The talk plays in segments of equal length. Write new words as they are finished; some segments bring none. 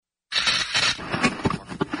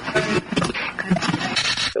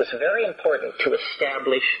very important to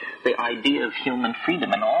establish the idea of human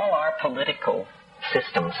freedom. And all our political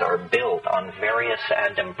systems are built on various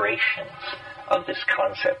adumbrations of this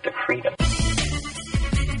concept of freedom.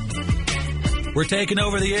 We're taking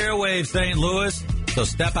over the airwaves, St. Louis. So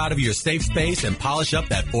step out of your safe space and polish up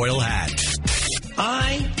that foil hat.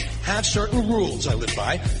 I have certain rules I live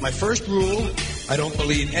by. My first rule, I don't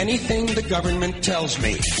believe anything the government tells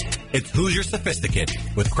me. It's Who's Your Sophisticate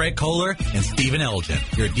with Craig Kohler and Stephen Elgin.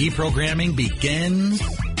 Your deprogramming begins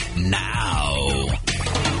now.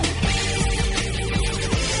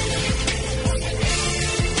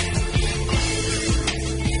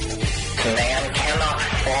 Man cannot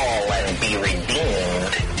fall and be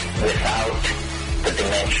redeemed without the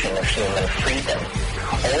dimension of human freedom.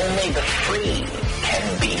 Only the free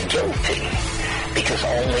can be guilty, because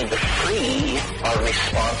only the free are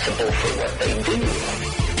responsible for what they do.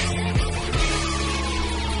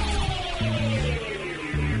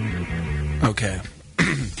 Okay.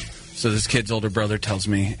 So this kid's older brother tells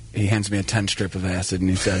me, he hands me a 10 strip of acid, and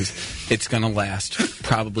he says, it's going to last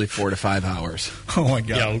probably 4 to 5 hours. Oh, my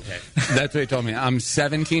God. Yeah, okay. That's what he told me. I'm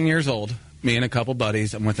 17 years old. Me and a couple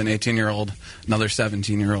buddies. I'm with an 18-year-old, another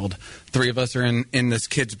 17-year-old. 3 of us are in this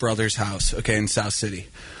kid's brother's house, okay, in South City.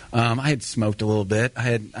 I had smoked a little bit. I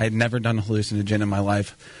had never done a hallucinogen in my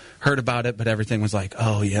life. Heard about it, but everything was like,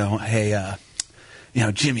 oh, hey,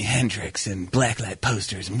 Jimi Hendrix and blacklight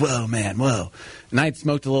posters, and whoa, man, whoa. And I had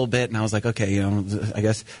smoked a little bit, and I was like, okay, I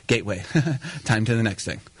guess gateway. Time to the next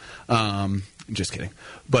thing. Just kidding.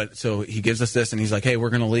 But so he gives us this, and he's like, hey, we're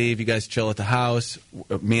going to leave. You guys chill at the house.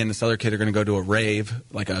 Me and this other kid are going to go to a rave,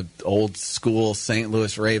 like a old school St.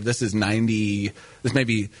 Louis rave. This is 90, this may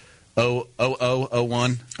be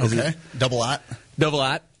 0001. Okay. Double aught.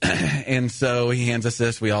 And so he hands us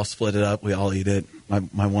this. We all split it up. We all eat it.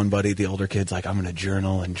 My one buddy, the older kid's like, I'm going to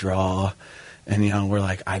journal and draw. And, we're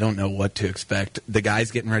like, I don't know what to expect. The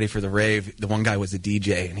guy's getting ready for the rave. The one guy was a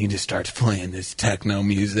DJ, and he just starts playing this techno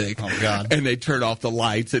music. Oh, God. And they turn off the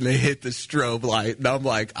lights, and they hit the strobe light. And I'm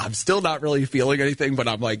like, I'm still not really feeling anything, but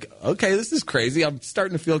I'm like, okay, this is crazy. I'm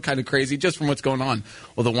starting to feel kind of crazy just from what's going on.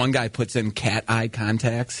 Well, the one guy puts in cat eye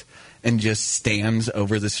contacts and just stands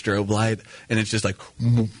over the strobe light, and it's just like,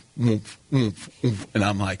 and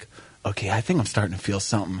I'm like, okay, I think I'm starting to feel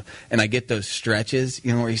something. And I get those stretches,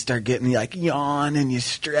 where you start getting, you like yawn and you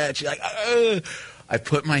stretch. You're like, ugh. I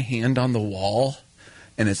put my hand on the wall,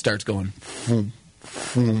 and it starts going, boom,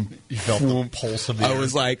 boom. You felt the pulse of the I earth.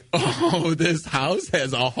 was like, oh, this house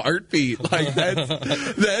has a heartbeat. Like,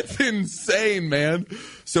 that's insane, man.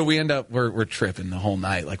 So we end up, we're tripping the whole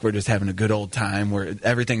night. Like, we're just having a good old time where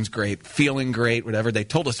everything's great, feeling great, whatever. They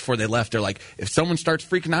told us before they left, they're like, if someone starts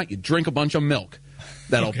freaking out, you drink a bunch of milk.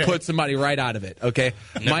 That'll put somebody right out of it, okay?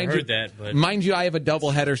 Never heard that, but... Mind you, I have a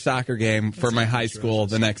doubleheader soccer game for my high school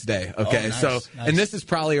the next day, okay? Nice, so, nice. And this is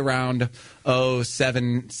probably around,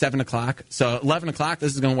 7 o'clock. So 11 o'clock,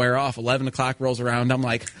 this is going to wear off. 11 o'clock rolls around. I'm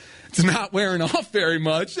like, it's not wearing off very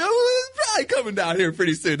much. So it's probably coming down here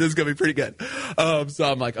pretty soon. This is going to be pretty good.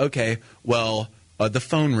 So I'm like, okay, well, the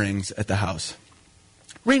phone rings at the house.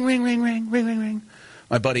 Ring, ring, ring, ring, ring, ring, ring.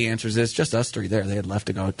 My buddy answers this, just us 3 there. They had left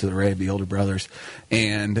to go to the rave, the older brothers.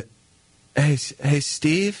 And, hey,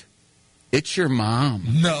 Steve, it's your mom.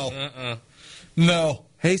 No. No.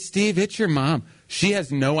 Hey, Steve, it's your mom. She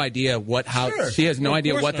has no idea what house. Sure. She has no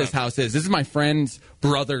idea what not. this house is. This is my friend's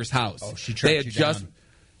brother's house. Oh, she tracked you down.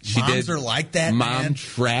 She Moms did. are like that, Mom man.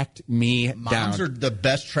 tracked me down. Moms are the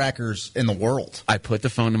best trackers in the world. I put the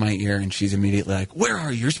phone to my ear, and she's immediately like, where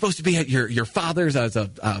are you? You're supposed to be at your father's. I was a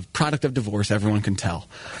product of divorce. Everyone can tell.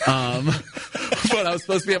 But I was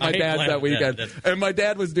supposed to be at my dad's that weekend. And my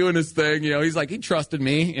dad was doing his thing. He's like, he trusted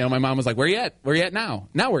me. My mom was like, where you at? Where you at now?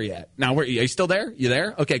 Now where you at? Now are you still there? You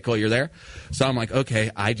there? Okay, cool. You're there. So I'm like, okay.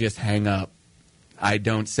 I just hang up. I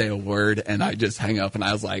don't say a word, and I just hang up. And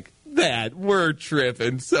I was like, Dad, we're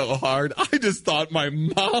tripping so hard. I just thought my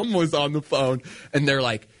mom was on the phone. And they're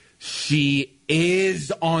like, she is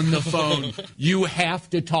on the phone. You have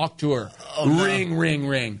to talk to her. Oh, no. Ring, ring,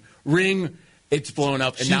 ring. Ring. It's blown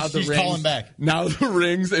up. And now she's rings, calling back. Now the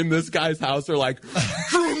rings in this guy's house are like,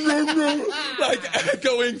 like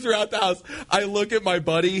echoing throughout the house. I look at my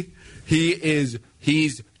buddy. He's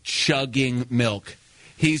chugging milk.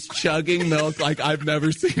 He's chugging milk like I've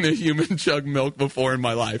never seen a human chug milk before in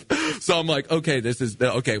my life. So I'm like, okay,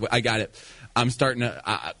 I got it. I'm starting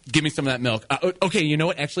to, give me some of that milk. Okay, you know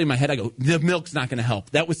what? Actually, in my head, I go, the milk's not going to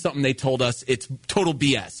help. That was something they told us. It's total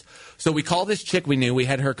BS. So we call this chick we knew. We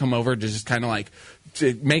had her come over to just kind of like,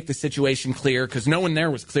 to make the situation clear, because no one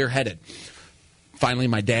there was clear-headed. Finally,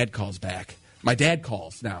 my dad calls back. my dad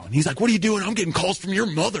calls now, and he's like, "What are you doing? I'm getting calls from your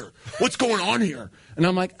mother. What's going on here?" And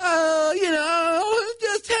I'm like,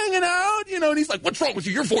 just hanging out, And he's like, "What's wrong with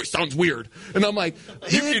you? Your voice sounds weird." And I'm like,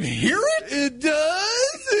 You can hear it? It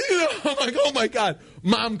does. I'm like, "Oh my God."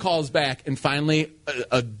 Mom calls back, and finally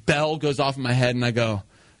a bell goes off in my head, and I go,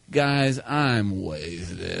 "Guys, I'm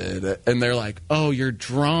wasted." And they're like, "Oh, you're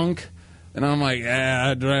drunk?" And I'm like, "Yeah,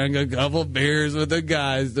 I drank a couple beers with the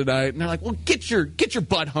guys tonight." And they're like, "Well, get your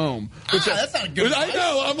butt home." That's not good I advice.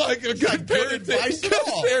 know. I'm like, good not good parenting. advice at Good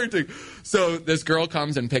all. parenting. So this girl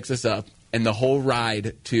comes and picks us up. And the whole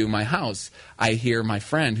ride to my house, I hear my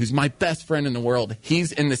friend, who's my best friend in the world,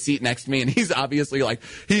 he's in the seat next to me, and he's obviously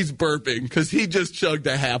he's burping because he just chugged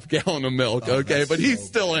a half gallon of milk, okay? But he's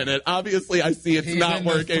still in it. Obviously, I see it's not in the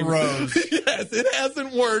working. throes. Yes, it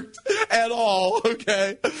hasn't worked at all,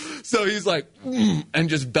 okay? So he's like, and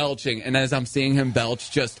just belching. And as I'm seeing him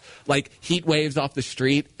belch, just like heat waves off the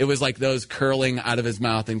street, it was like those curling out of his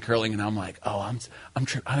mouth and curling. And I'm like, oh, I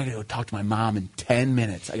got to go talk to my mom in 10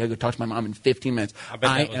 minutes. I got to go talk to my mom in 15 minutes.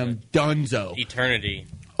 I am donezo. Eternity.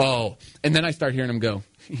 Oh, and then I start hearing him go,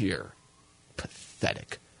 "You're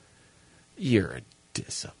pathetic. You're a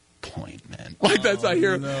disappointment." Like that's what I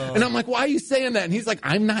hear. No. And I'm like, "Why are you saying that?" And he's like,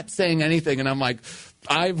 "I'm not saying anything." And I'm like,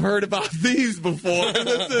 "I've heard about these before."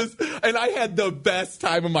 And I had the best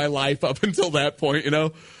time of my life up until that point,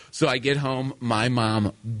 So I get home, my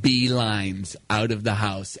mom beelines out of the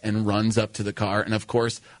house and runs up to the car. And, of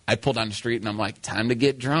course, I pull down the street, and I'm like, time to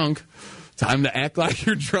get drunk. Time to act like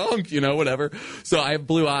you're drunk, whatever. So I have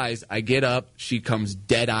blue eyes. I get up. She comes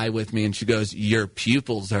dead eye with me, and she goes, "Your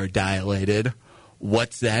pupils are dilated.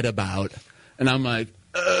 What's that about?" And I'm like,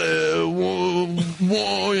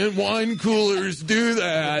 wine coolers do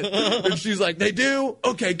that. And she's like, "They do?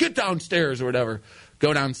 Okay, get downstairs," or whatever.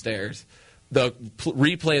 Go downstairs. The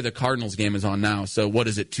replay of the Cardinals game is on now. So what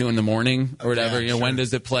is it, 2 a.m. or whatever? Sure. When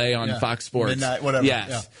does it play on Fox Sports? Midnight, whatever. Yes.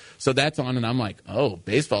 Yeah. So that's on, and I'm like, oh,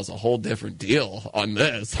 baseball's a whole different deal on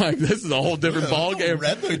this. Like, this is a whole different ball game.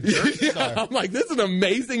 I'm like, this is an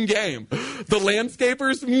amazing game. The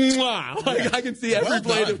landscapers, mwah! Like, I can see every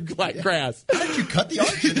blade of grass. How did you cut the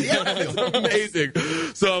arch in the outfield? It's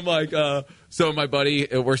amazing. So I'm like, so my buddy,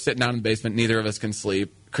 we're sitting down in the basement. Neither of us can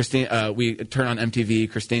sleep. Christine, we turn on MTV.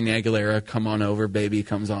 Christina Aguilera, "Come On Over, Baby"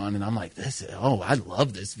 comes on, and I'm like, I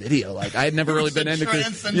love this video. Like, I had never really been into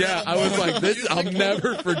it. Yeah, I was like, I'll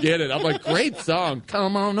never forget it. I'm like, great song.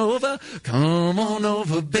 Come on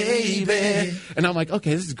over, baby. And I'm like,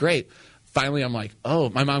 okay, this is great. Finally, I'm like, oh,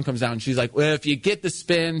 my mom comes down, and she's like, "Well, if you get the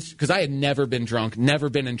spins," because I had never been drunk, never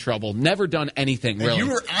been in trouble, never done anything, really. And you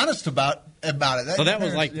were honest about it. So that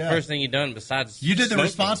was like the first thing you done besides You did the smoking.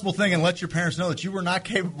 responsible thing and let your parents know that you were not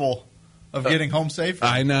capable of getting home safe.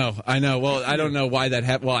 I know. Well, I don't know why that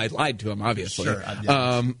happened. Well, I lied to him, obviously. Sure.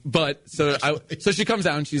 But so she comes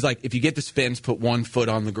down, and she's like, "If you get the spins, put one foot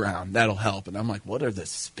on the ground. That'll help." And I'm like, "What are the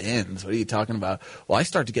spins? What are you talking about?" Well, I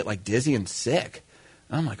start to get like dizzy and sick.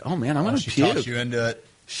 And I'm like, "Oh man, I'm gonna puke." She talked you into it.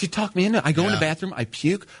 She talked me into it. I go in the bathroom, I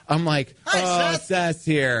puke. I'm like, Hi, "Oh, Seth's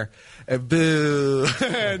here." Boo.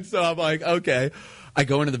 And so I'm like, okay. I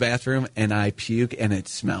go into the bathroom, and I puke, and it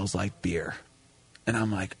smells like beer. And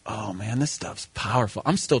I'm like, oh, man, this stuff's powerful.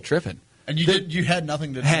 I'm still tripping. And you had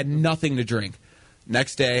nothing to Had nothing to drink.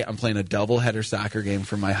 Next day, I'm playing a doubleheader soccer game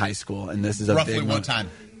for my high school, and this is a Roughly big what one. time?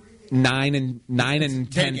 9 and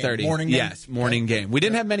 10:30. Morning game? Yes, morning game. We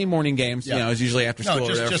didn't have many morning games. Yeah. It was usually after school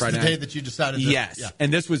or just Friday the day night. that you decided to. Yes, Yeah.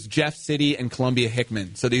 and this was Jeff City and Columbia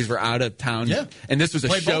Hickman. So these were out of town. Yeah. And this was a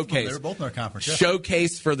Played both of them. showcase. They were both in our conference. Yeah.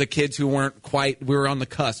 Showcase for the kids who weren't quite. We were on the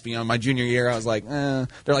cusp. My junior year, I was like, they're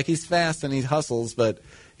like, he's fast and he hustles, but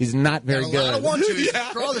he's not very Got a good. lot of one-twos.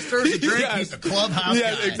 Draw the stirs to drink. Yes. He's a clubhouse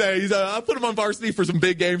Yeah, guy. exactly. I'll put him on varsity for some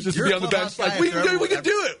big games just You're to be a on the bench. clubhouse Like, guy we if can there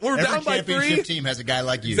do it. We're Every down by championship 3. team has a guy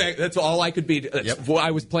like you. Exactly. That's all I could be. That's what I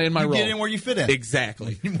was playing my You role. get in where you fit in.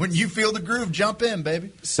 Exactly. When you feel the groove, jump in, baby.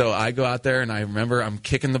 So I go out there, and I remember I'm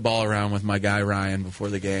kicking the ball around with my guy Ryan before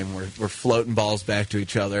the game. We're floating balls back to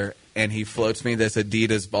each other, and he floats me this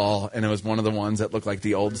Adidas ball, and it was one of the ones that looked like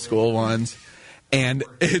the old school ones. And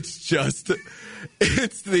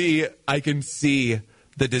I can see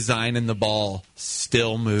the design in the ball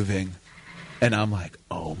still moving. And I'm like,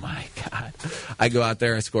 oh, my God. I go out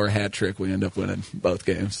there, I score a hat trick. We end up winning both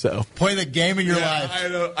games. So Play the game of your life.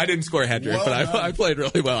 I didn't score a hat trick, Well but done. I played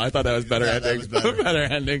really well. I thought that was better Yeah, that ending. was better. Better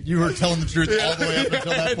ending. You were telling the truth all the way up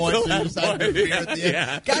until that point, Until so you that decided to point, veer at the end.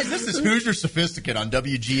 yeah. Guys, this is Hoosier Sophisticate on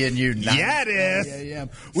WGNU. Yeah, it is. Yeah.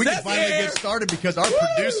 We can Seth finally here. get started because our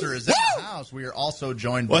producer is in the house. We are also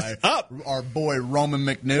joined What's by up? our boy Roman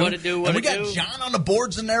McNew. What it do, what and we it got do? John on the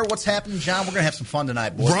boards in there. What's happening, John? We're going to have some fun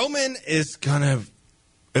tonight, boys. Roman is gonna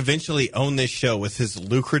eventually own this show with his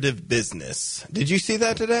lucrative business. Did you see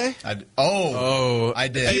that today? I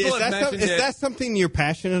did. Is that something you're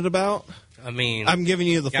passionate about? I mean, I'm giving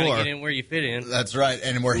you the gotta floor. get in where you fit in. That's right,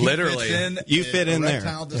 and where Literally. he fits in, You fit in there.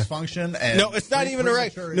 Erectile dysfunction. And No, it's not even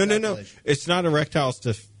erectile. No. It's not erectile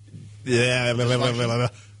stuff. Yeah.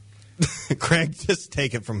 Craig, just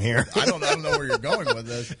take it from here. I don't know where you're going with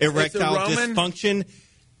this. Erectile Roman? dysfunction,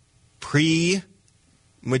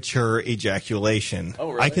 premature ejaculation. Oh,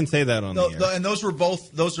 really? I can say that on the air. And those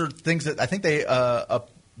are things that I think they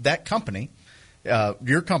that company,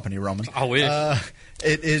 your company, Roman. I wish.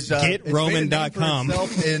 It is GetRoman.com.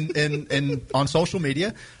 in on social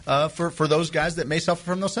media for those guys that may suffer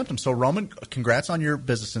from those symptoms. So Roman, congrats on your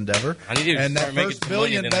business endeavor. I need to and start that making first some money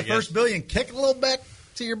billion, then, I that first guess. billion, kick it a little back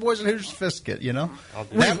to your boys at Hoosier Sophisticate. You know, I'll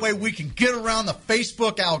do that way we can get around the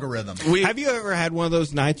Facebook algorithm. Have you ever had one of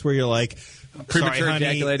those nights where you're like, Premature sorry, honey,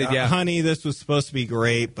 ejaculated, yeah. honey, this was supposed to be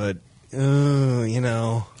great, but, you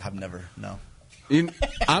know. I've never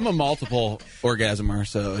I'm a multiple orgasmer,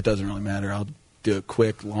 so it doesn't really matter. I'll do it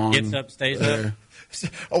quick, long. Gets up, stays up.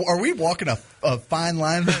 Oh, are we walking a fine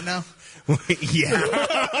line right now? Yeah.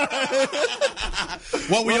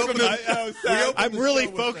 Well, I'm really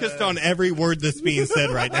focused on every word that's being said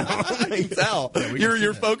right now. I can tell.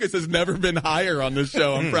 Your focus has never been higher on this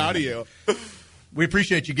show. I'm proud of you. We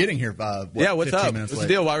appreciate you getting here. Yeah, what's 15 up? minutes What's late.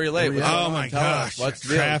 the deal? Why were you late? Oh, my gosh. What's the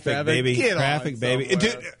deal, Traffic, Travis? baby. Get on Traffic, baby.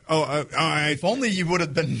 somewhere. Dude, all right. If only you would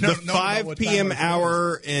have been The 5 p.m.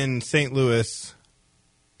 hour in St. Louis.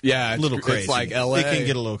 Yeah, A little crazy. It's like L.A. It can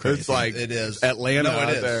get a little crazy. It's like It is Atlanta No, it out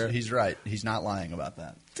is. there. He's right. He's not lying about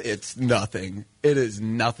that. It's nothing. It is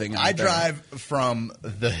nothing. out I there. drive from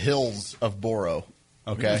the hills of Borough.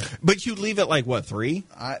 Okay, But you leave at like, what, 3?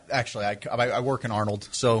 I work in Arnold,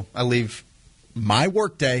 so I leave my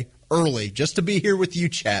work day early just to be here with you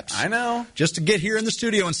chaps. I know. Just to get here in the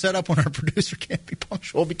studio and set up when our producer can't be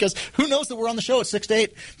punctual, because who knows that we're on the show at 6 to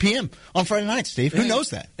 8 p.m. on Friday night, Steve? Who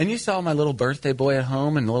knows that? And you saw my little birthday boy at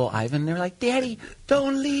home and little Ivan. They were like, "Daddy,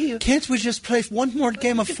 don't leave. Can't we just play one more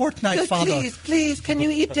game of Fortnite, Father? Please, can you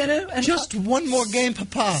eat dinner? And Just one more game,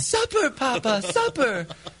 Papa. supper, Papa, supper."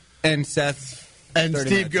 And Seth And 30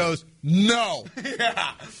 Steve minutes. goes, "No.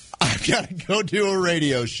 I've got to go do a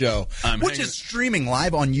radio show," which is streaming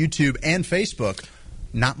live on YouTube and Facebook.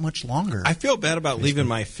 Not much longer. I feel bad about leaving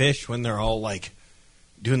my fish when they're all like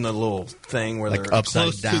doing the little thing where Like they're upside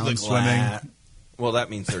close down to the swimming. glass. Well,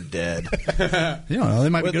 that means they're dead. You know, they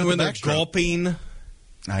might be when good when at they're the backstroke. gulping,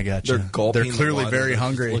 I got you. they're gulping. They're clearly the water, very they're just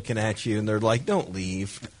hungry. looking at you, and they're like, "Don't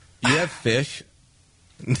leave." You have fish?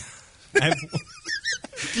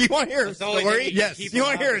 Do you want to hear a It's only story? that you Yes. keep Do you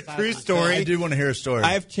want to hear a them true outside. story? I do want to hear a story.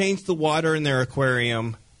 I've changed the water in their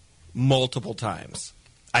aquarium multiple times.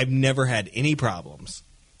 I've never had any problems.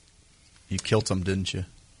 You killed some, didn't you?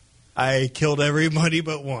 I killed everybody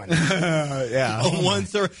but one. Yeah.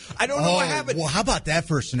 Once or I don't know what happened. Well, how about that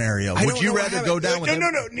for a scenario? I Would don't you know what rather happened. go down with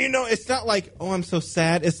No. You know, it's not like, oh, I'm so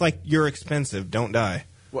sad. It's like, you're expensive. Don't die.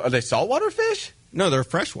 Well, are they saltwater fish? No, they're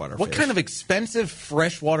freshwater What fish. kind of expensive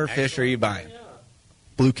freshwater fish are you buying?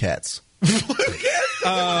 blue cats? She's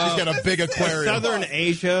got a big aquarium. Southern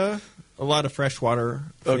Asia, a lot of freshwater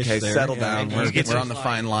fish Okay, there. settle Yeah. down. You We're, get we're those on the like-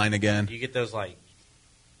 fine line again. You get those like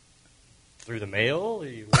through the mail? Or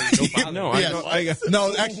you go buy them? No, Yes.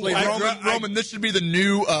 No, actually, Roman, this should be the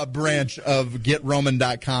new branch of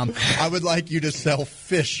GetRoman.com. I would like you to sell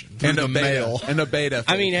fish through the mail. And a beta.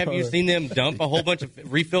 I mean, have you seen them dump a whole bunch of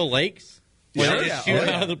refill lakes? When Yeah, they yeah. shoot Oh, them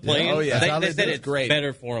yeah. out of the plane? Oh, yeah. That's how They they said do it. it's Great.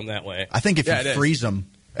 better for them that way. I think if Yeah, it you is. freeze them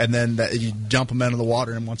and then you dump them into the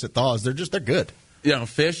water, and once it thaws, they're good. You know,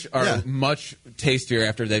 fish are Yeah. much tastier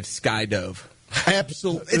after they've skydove.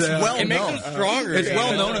 Absolutely, it's well It makes known. them stronger. It's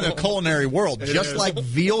well known in the culinary world. Just like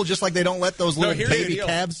veal, just like they don't let those little here's the baby deal.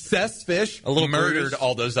 calves. Seth's fish A little murdered bruise.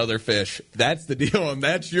 all those other fish. That's the deal, and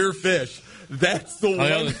that's your fish. That's the I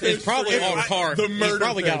know, one fish. it's probably all carp. The He's murder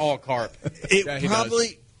probably fish. got all carp. It Yeah, he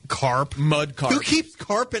probably carp. Mud carp. Who keeps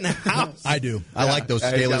carp in the house? I do. I like those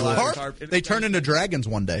Yeah, he's scaly got a lot little of carp. carp. They turn into dragons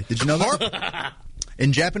one day. Did you know that?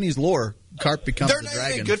 In Japanese lore, carp becomes They're the not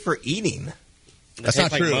dragon. even good for eating. That's They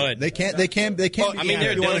not taste like true. mud. They can't. They can't. They can't. Well, I mean,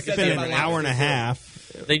 they're You want to delicate. spend an hour and a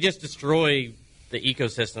half. They just destroy the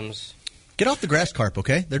ecosystems. get off the grass carp.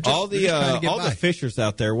 Okay, they're just All they're the just trying to get all by. the fishers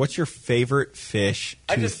out there, what's your favorite fish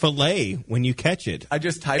to fillet when you catch it? I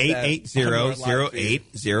just typed that on our live feed.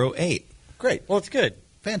 880-0808. Great, Well, it's good.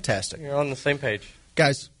 fantastic, You're on the same page.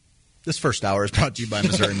 guys. This first hour is brought to you by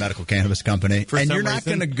Missouri Medical Cannabis Company, For and some you're not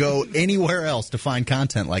reason. going to go anywhere else to find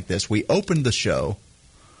content like this. We opened the show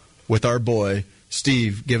with our boy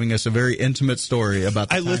Steve giving us a very intimate story about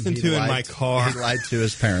the I time listened he to in lied- my car. He lied to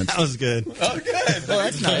his parents. That was good. Oh, good. Well,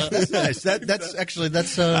 that's nice. That's nice. That's actually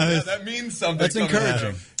That means something. that's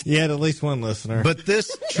encouraging. You had at least one listener. But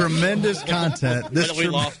this tremendous content, We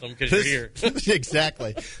lost them because you're here.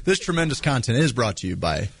 Exactly. This tremendous content is brought to you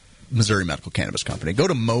by Missouri Medical Cannabis Company. Go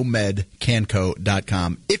to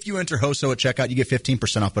momedcanco.com. If you enter HOSO at checkout, you get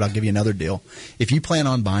 15% off, but I'll give you another deal. If you plan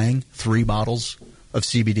on buying 3 bottles of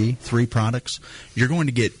CBD, 3 products, you're going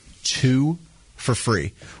to get 2 for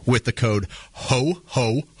free with the code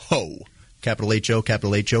HOHOHO. Capital H-O,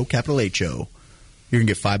 capital H-O, capital H-O. You're going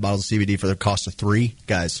to get 5 bottles of CBD for the cost of 3.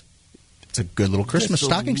 Guys, it's a good little Christmas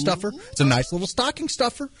stocking stuffer. It's a nice little stocking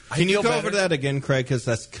stuffer. Can you go over that again, Craig? Because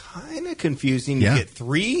that's kind of confusing. Yeah. You get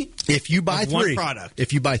 3 If you buy of one 3 product.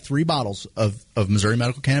 If you buy 3 bottles of Missouri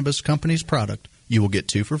Medical Cannabis Company's product, you will get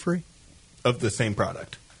 2 for free. of the same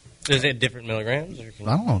product. Is it different milligrams? Or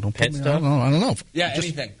I don't know. Don't pet put me, stuff? I don't know. Yeah, Just-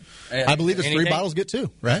 anything. I believe it's 3 Anything? bottles get 2,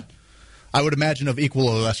 right? I would imagine of equal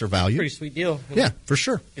or lesser value. Pretty sweet deal. Yeah, for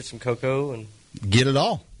sure. Get some cocoa and Get it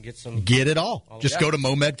all. get some. Get it all. Just yeah. go to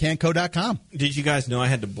momedcanco.com. Did you guys know I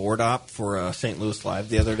had to board op for St. Louis Live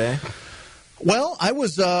the other day? Well, I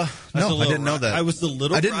was no, I didn't know that. I was a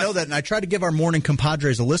little. I didn't know that, and I tried to give our morning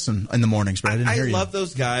compadres a listen in the mornings, but I didn't hear you. love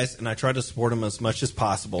those guys, and I try to support them as much as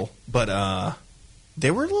possible. But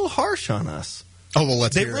they were a little harsh on us. Oh well,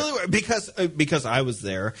 let's They hear really it. were because I was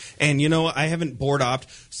there, and you know I haven't board opped.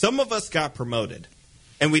 Some of us got promoted,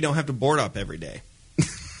 and we don't have to board op every day,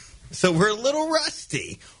 so we're a little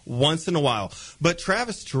rusty once in a while. But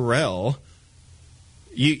Travis Terrell,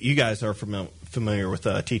 you guys are familiar with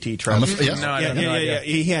TT Travis? yes. No, I have no idea.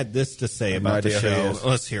 He had this to say about the idea who he show. is.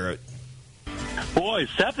 Let's hear it. Boy,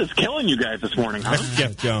 Seth is killing you guys this morning, huh? That's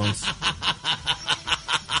Jeff Jones.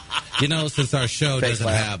 You know, since our show doesn't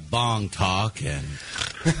laugh. have bong talk and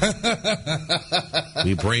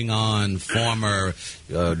we bring on former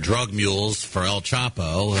drug mules for El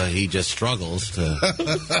Chapo, he just struggles to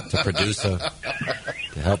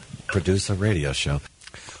help produce a radio show.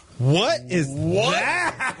 What is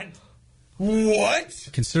that? What?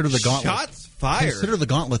 Consider the gauntlet. Shots fired. Consider the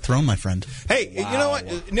gauntlet thrown, my friend. Hey, you know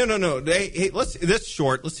what? No. Hey, let's. This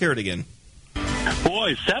short. Let's hear it again.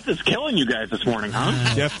 Boy, Seth is killing you guys this morning,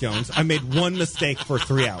 huh? Jeff Jones. I made one mistake for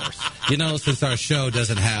 3 hours. You know, since our show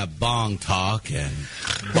doesn't have bong talk and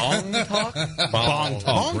Bong talk? Bong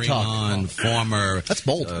talk. bring talk. on former That's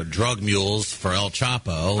bold. drug mules for El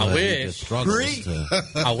Chapo, I he wish. just struggles Great. to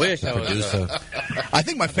I wish I produce was. I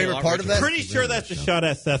think my favorite part of that. Pretty sure that's a shot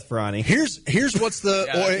at Seth Ferrani. Here's what's the.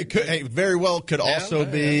 Yeah, or it could, hey, very well could also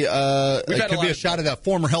be. We've had It a could lot be a of- shot at that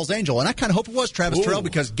former Hell's Angel, and I kind of hope it was Travis Terrell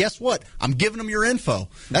because guess what? I'm giving him your info.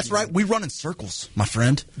 That's right. We run in circles, my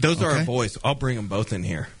friend. Those are Okay? our boys. I'll bring them both in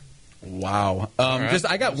here. Wow. right. Just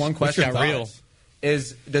I got one question. got real.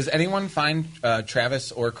 Does anyone find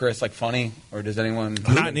Travis or Chris like funny, or does anyone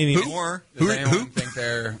Not anymore. Does Who- anyone who? think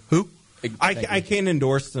they're Who? I can't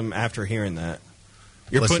endorse them after hearing that.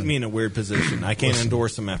 You're Listen. putting me in a weird position. I can't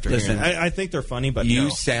endorse them after Listen. hearing it. I think they're funny, but you no.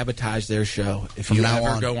 sabotage their show if From you now ever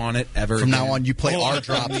on. go on it ever From again. now on, you play Oh, our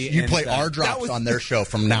drops. the You play inside. our drops was- on their show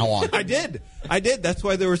from now on. I did. That's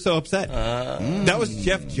why they were so upset. That was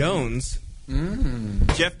Jeff Jones.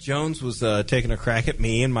 Jeff Jones was taking a crack at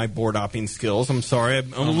me and my board opping skills. I'm sorry.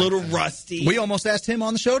 I'm a little rusty. We almost asked him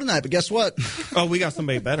on the show tonight, but guess what? Oh, we got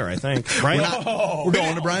somebody better, I think. Right? We're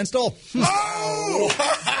going to Brian Stoll.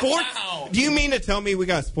 Sports? Do you mean to tell me we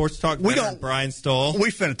got sports talk better don't- than Brian Stoll?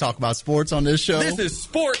 We finna talk about sports on this show. This is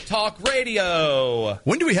Sport Talk Radio.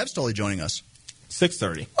 When do we have Stoley joining us?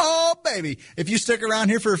 6:30. Oh, baby. If you stick around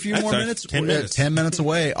here for a few That's more our minutes, 10 we're minutes. 10 minutes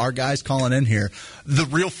away. Our guy's calling in here. The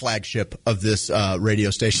real flagship of this radio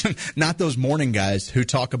station, not those morning guys who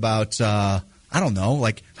talk about, I don't know,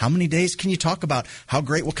 like how many days can you talk about how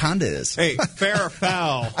great Wakanda is? Hey, fair or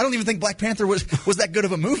foul? I don't even think Black Panther was that good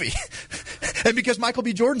of a movie. And because Michael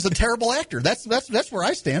B. Jordan's a terrible actor. That's where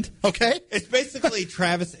I stand, okay? It's basically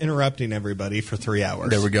Travis interrupting everybody for 3 hours.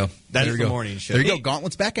 There we go. That There is we the go. morning show. There you go.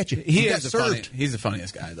 Gauntlet's back at you. He You got is served. he's the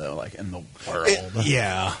funniest guy though, like in the world.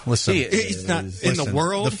 Yeah. Listen, He It's not in the listen,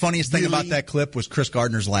 world. The funniest thing about really? that clip was Chris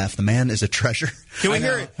Gardner's laugh. The man is a treasure. Can we I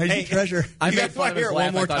hear know. it? He's a treasure. I You made guys fun want of to hear his it one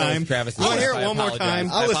laugh. more I thought it was time? Travis' You want to laugh. hear it I one more apologize.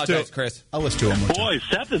 time? I apologize, Chris. I'll listen to him one more time. Boy,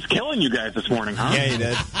 Seth is killing you guys this morning, huh? Yeah, he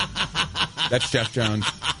did. That's Jeff Jones.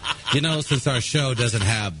 You know, since our show doesn't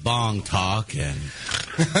have bong talk and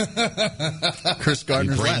Chris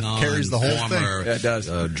Gardner's We bring laugh on carries the whole thing. former, Yeah, it does.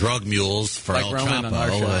 Drug mules for Like El Roman on our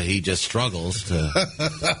show. Chapo. He just struggles to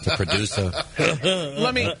produce a.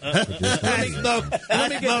 Let me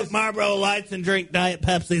smoke Marlboro Lights and drink Diet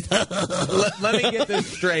Pepsi. let me get this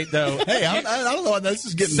straight though. Hey, I don't know. This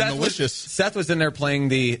is getting delicious. Seth was in there playing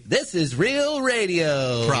the "This is Real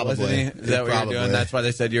Radio." Probably. wasn't he? Is that what Probably. you're doing? That's why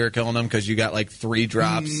they said you were killing them because you got like 3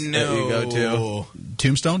 drops that you go to.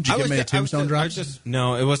 Tombstone? Did you give me a Tombstone drop?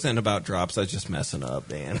 No, it wasn't about drops. I was just messing up,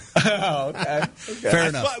 Dan. Oh, okay. Fair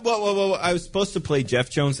enough. Whoa. I was supposed to play Jeff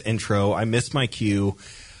Jones' intro. I missed my cue.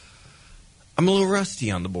 I'm a little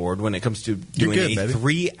rusty on the board when it comes to doing good, a baby.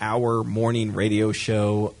 3-hour morning radio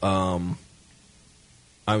show.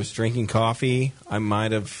 I was drinking coffee. I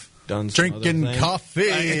might have done some Drinking other thing.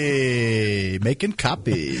 coffee. Making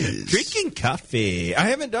copies. Drinking coffee. I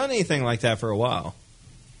haven't done anything like that for a while.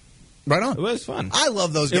 Right on. It was fun. I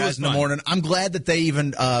love those It guys was in the fun. morning. I'm glad that they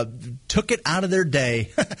even took it out of their day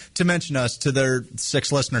to mention us to their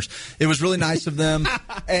 6 listeners. It was really nice of them,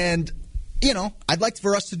 and you know, I'd like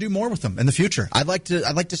for us to do more with them in the future. I'd like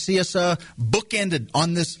to see us bookended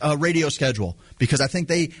on this radio schedule because I think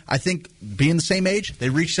being the same age, they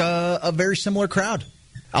reach a very similar crowd,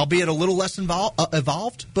 albeit a little less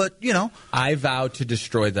evolved. But you know, I vow to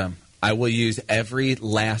destroy them. I will use every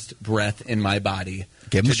last breath in my body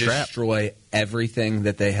Give 'em to a strap. destroy everything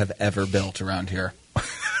that they have ever built around here.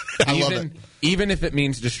 I love it. Even if it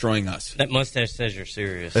means destroying us. That mustache says you're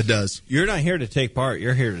serious. It does. You're not here to take part.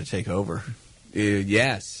 You're here to take over.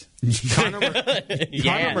 Yes. Conor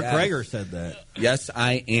Yeah. McGregor said that. Yes,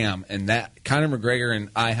 I am. And that Conor McGregor and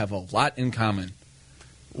I have a lot in common.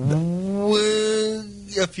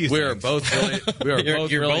 A few We are things. both really,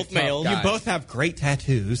 You're really both tough male. You guys. both have great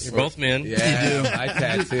tattoos. You're both men. Yeah, I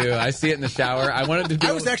tattoo. I see it in the shower. I wanted to do.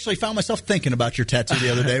 I was actually found myself thinking about your tattoo the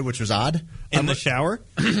other day, which was odd. In the shower?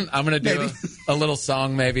 I'm going to do Maybe. a little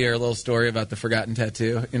song, maybe, or a little story about the forgotten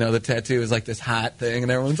tattoo. You know, the tattoo is like this hot thing,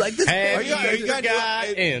 and everyone's like, "This." Have you gonna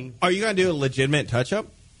forgotten? Are you going to do a legitimate touch-up?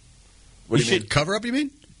 What do You you mean? should cover up. You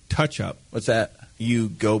mean? Touch-up. What's that? You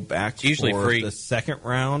go back It's usually for free. the second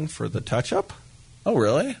round for the touch-up? Oh,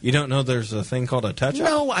 really? You don't know there's a thing called a touch-up?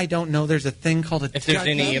 No, I don't know. There's a thing called a. If there's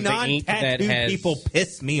any of the ink that Non-tattooed has people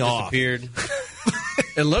piss me off. disappeared,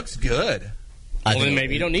 It looks good. I well, then think-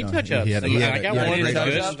 maybe you don't need touch-ups. He had a- I mean, he had I a- got he had a one great that's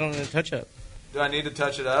good. touch-up. I don't need a touch-up. Do I need to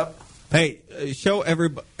touch it up? Hey, show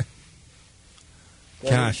everybody.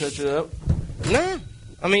 Gosh. Touch it up. No.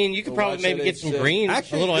 I mean, you could probably Watch maybe it, get some it's, green, a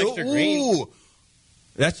little extra green. Ooh.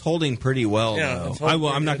 That's holding pretty well, Yeah, though. it's holding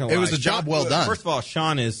I'm not going to It lie. was a job well done. First of all,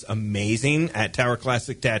 Sean is amazing at Tower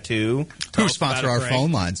Classic Tattoo. Who sponsor our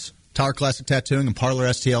phone lines? Tower Classic Tattooing and Parlor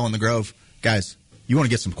STL in the Grove. Guys, you want to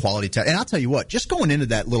get some quality tattoo. And I'll tell you what, just going into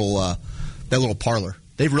that little parlor,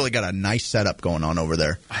 they've really got a nice setup going on over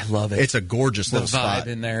there. I love it. It's a gorgeous the little vibe spot.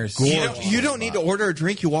 in there. Is You don't need to order a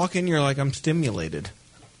drink. You walk in, you're like, I'm stimulated.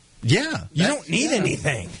 Yeah. You don't need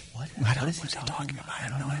anything. I don't know what they're talking about. I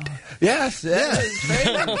have no idea. Yes.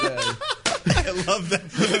 Very good. I love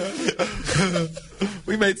that.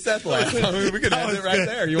 We made Seth laugh. I mean, we could end it right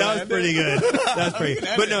there. You That wanna was end pretty it? good. That's pretty.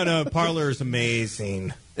 But no, Parlor is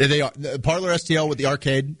amazing. They are Parlor STL with the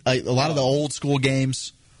arcade. A lot of the old school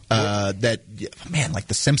games like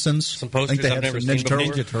The Simpsons. Some I think posters they I've have never some seen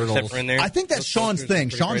Ninja before. Turtles. Except for in there. I think that's Those Sean's posters are thing.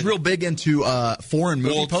 pretty Sean's crazy. real big into foreign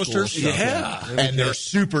movie Old school posters. stuff. Yeah. And they're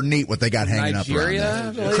super neat what they got hanging up Nigeria, around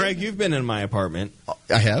I believe? Craig, you've been in my apartment.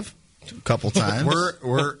 there. I have a couple times.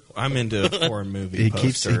 I'm into foreign movie he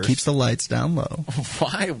posters. keeps the lights down low.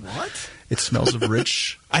 Why? What? It smells of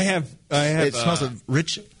rich. I have. It smells of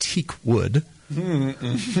rich teak wood.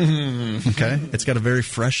 Okay, it's got a very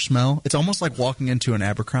fresh smell. It's almost like walking into an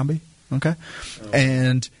Abercrombie. Okay,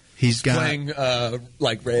 and he's got Playing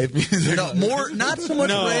like rave music. no more, not so much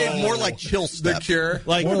No. rave, more like chill step. The Cure.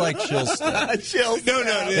 More like chill step. No,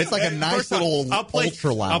 It's like a nice First off, little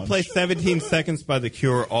ultra lounge. I'll play 17 Seconds by The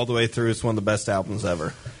Cure all the way through. It's one of the best albums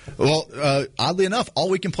ever. Well, oddly enough, all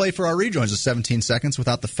we can play for our rejoins is 17 seconds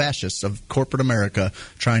without the fascists of corporate America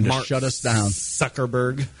trying to Mark shut us down.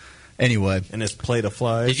 Zuckerberg Anyway, and his plate of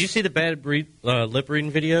flies. Did you see the bad lip reading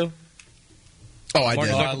video? oh, I Mark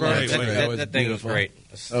did. Zuckerberg? loved it. That was thing was beautiful. great.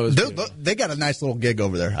 That was They, beautiful. they got a nice little gig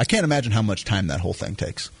over there. I can't imagine how much time that whole thing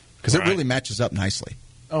takes because it Right. really matches up nicely.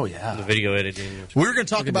 Oh The yeah. video editing. We were going to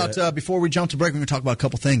talk can do about before we jump to break. We're going to talk about a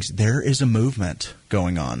couple things. There is a movement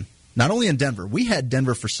going on, not only in Denver. We had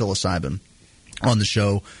Denver for psilocybin on the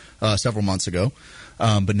show several months ago,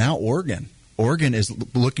 but now Oregon. Oregon is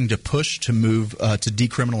looking to push to move to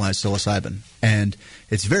decriminalize psilocybin, and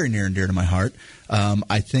it's very near and dear to my heart.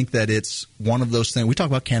 I think that it's one of those things. We talk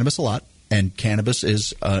about cannabis a lot And cannabis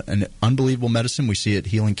is an unbelievable medicine. We see it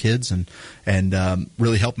healing kids and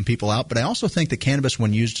really helping people out. But I also think that cannabis,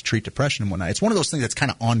 when used to treat depression and whatnot, it's one of those things that's kind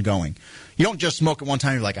of ongoing. You don't just smoke it one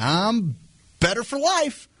time, you're like, I'm better for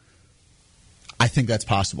life. I think that's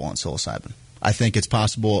possible on psilocybin. I think it's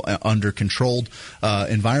possible under controlled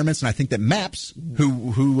environments, and I think that MAPS,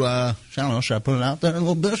 who I don't know, should I put it out there a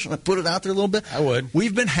little bit? Should I put it out there a little bit? I would.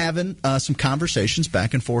 We've been having some conversations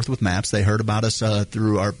back and forth with MAPS. They heard about us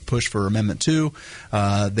through our push for Amendment 2.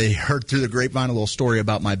 They heard through the grapevine a little story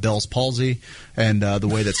about my Bell's palsy and the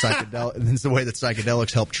way that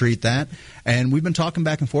psychedelics help treat that. And we've been talking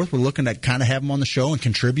back and forth. We're looking at kind of have them on the show and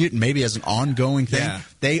contribute, and maybe as an ongoing thing. Yeah.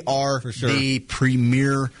 They are the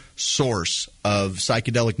premier source of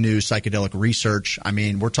psychedelic news, psychedelic research. I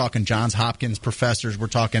mean, we're talking Johns Hopkins professors. We're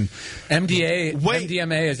talking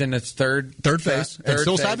MDMA is in its third phase. And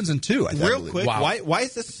psilocybin's in 2. I Real believe. quick, Wow. why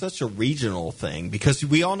is this such a regional thing? Because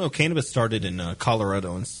we all know cannabis started in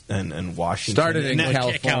Colorado and Washington. Started in And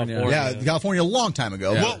California. Yeah, California a long time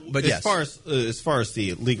ago. Well, but as yes. far as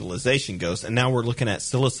the legalization goes, and now we're looking at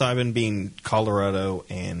psilocybin being Colorado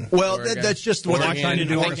and Well, Oregon. that's just what they're Oregon. trying to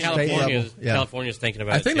do I on a think state level. California's thinking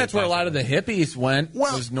about it. I think that's where a lot of the hippies went.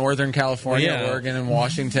 Was Northern California, Well, yeah. Oregon, and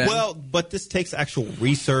Washington. well, but this takes actual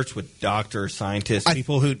research with doctors, scientists,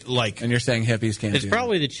 people who like. and you're saying hippies can't It's do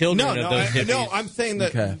probably the children of those hippies. No, I'm saying that.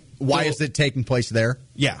 Okay. Why is it taking place there?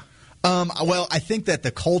 Yeah. Well, I think that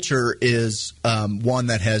the culture is one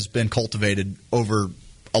that has been cultivated over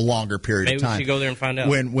a longer period Maybe of time. we should go there and find out.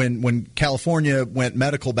 When California went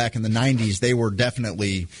medical back in the 90s, they were definitely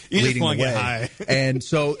You just leading the wanna way. get high. And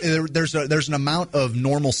so there's an amount of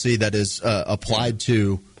normalcy that is applied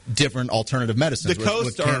to different alternative medicines The with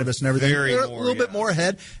coasts are cannabis and everything. very They're more, a little bit yeah. more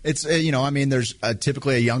ahead. It's I mean, there's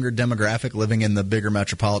typically a younger demographic living in the bigger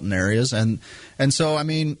metropolitan areas, and so I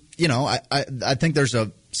mean, I think there's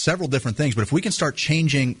several different things. But if we can start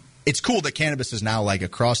changing, it's cool that cannabis is now like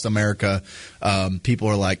across America. People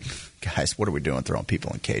are like, guys, what are we doing throwing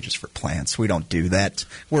people in cages for plants? We don't do that.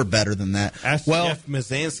 We're better than that. Ask Jeff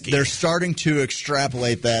Mazansky. They're starting to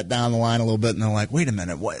extrapolate that down the line a little bit, and they're like, wait a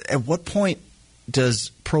minute, at what point does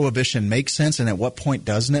prohibition make sense, and at what point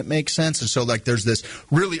doesn't it make sense? And so, like, there's this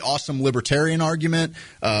really awesome libertarian argument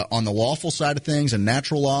on the lawful side of things and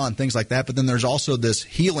natural law and things like that, but then there's also this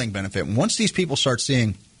healing benefit. And once these people start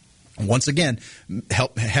seeing, once again,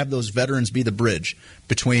 have those veterans be the bridge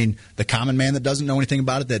between the common man that doesn't know anything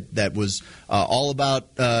about it, that was all about,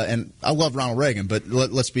 and I love Ronald Reagan, but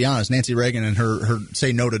let's be honest, Nancy Reagan and her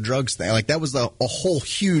say no to drugs thing, like that was a whole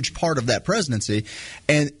huge part of that presidency,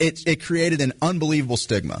 and it created an unbelievable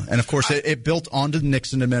stigma. And of course, it built onto the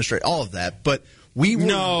Nixon administration, all of that. But we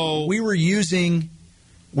were using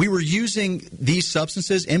these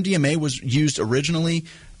substances. MDMA was used originally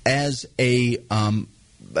as a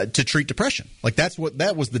to treat depression. Like that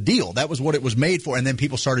was the deal. That was what it was made for. And then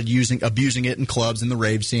people started abusing it in clubs in the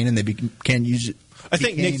rave scene, and they can use it. I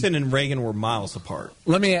think Nixon and Reagan were miles apart.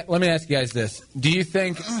 Let me ask you guys this: Do you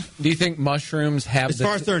think mushrooms have As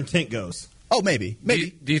far as their intent goes? Oh, maybe.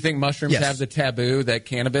 Do you think mushrooms Yes. have the taboo that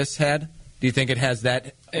cannabis had? Do you think it has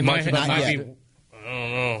that? It much might of a not taboo? be. I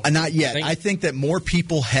don't know. Not yet. I think that more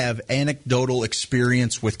people have anecdotal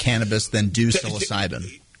experience with cannabis than do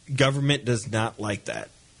psilocybin. Government does not like that.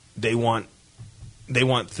 They want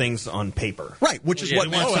things on paper. Right, which is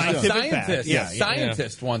what they want MAPS is doing. scientific Scientists, Yeah,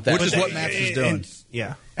 scientists want that. Which is what MAPS is doing.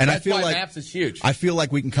 Yeah. And That's I feel why like MAPS is huge. I feel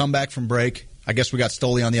like we can come back from break. I guess we got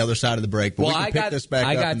Stoli on the other side of the break, but we can pick this back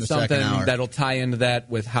up in the something second hour. that'll tie into that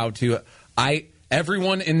with how to.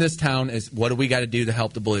 Everyone in this town is. What do we got to do to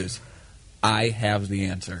help the blues? I have the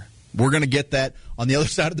answer. We're going to get that on the other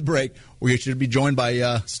side of the break. We should be joined by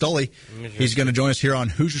Stoli. He's going to join us here on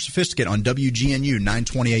Hoosier Sophisticate on WGNU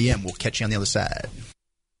 920 AM. We'll catch you on the other side.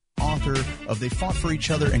 Author of They Fought for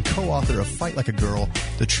Each Other and co-author of Fight Like a Girl,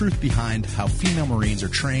 the truth behind how female Marines are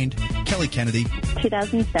trained, Kelly Kennedy.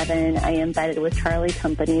 2007, I embedded with Charlie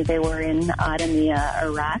Company. They were in Adamia,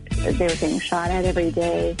 Iraq. They were getting shot at every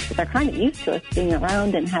day. They're kind of used to us being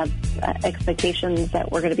around and have expectations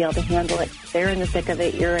that we're going to be able to handle it. They're in the thick of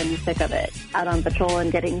it. You're in the thick of it. Out on patrol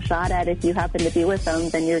and getting shot at, if you happen to be with them,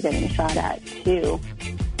 then you're getting shot at too.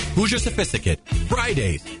 Hoosier Sophisticate,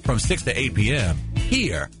 Fridays from 6 to 8 p.m.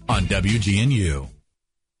 here on WGNU.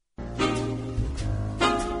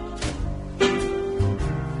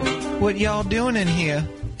 What y'all doing in here?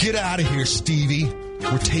 Get out of here, Stevie.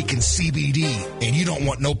 We're taking CBD, and you don't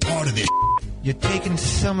want no part of this. You're taking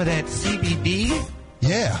some of that CBD?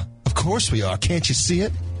 Yeah, of course we are. Can't you see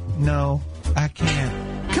it? No, I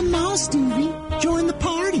can't. Come on, Stevie. Join the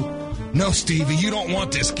party. No, Stevie, you don't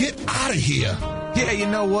want this. Get out of here. Yeah, you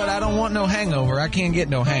know what? I don't want no hangover. I can't get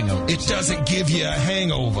no hangover. It doesn't give you a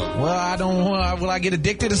hangover. Well, I don't want. Will I get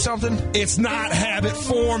addicted to something? It's not habit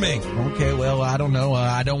forming. Okay, well, I don't know.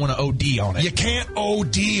 I don't want to OD on it. You can't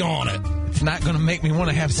OD on it. It's not going to make me want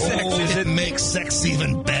to have sex, is it? It makes sex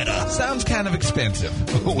even better. Sounds kind of expensive.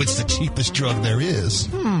 Oh, it's the cheapest drug there is.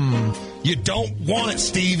 You don't want it,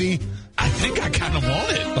 Stevie. I think I kind of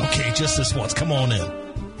want it. Okay, just this once. Come on in.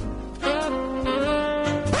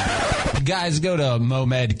 Guys, go to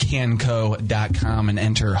momedcanco.com and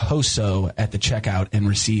enter HOSO at the checkout and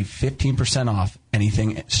receive 15% off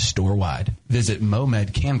anything store-wide. Visit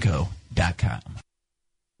momedcanco.com.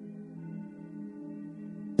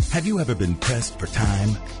 Have you ever been pressed for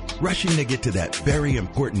time? Rushing to get to that very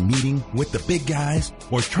important meeting with the big guys?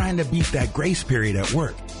 Or trying to beat that grace period at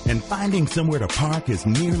work and finding somewhere to park is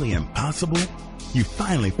nearly impossible? You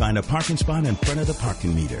finally find a parking spot in front of the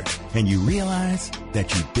parking meter, and you realize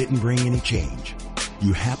that you didn't bring any change.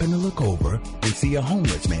 You happen to look over and see a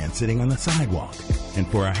homeless man sitting on the sidewalk, and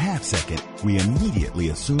for a half second, we immediately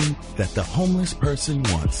assume that the homeless person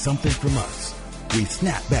wants something from us. We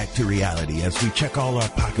snap back to reality as we check all our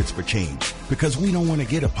pockets for change because we don't want to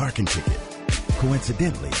get a parking ticket.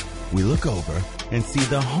 Coincidentally, we look over and see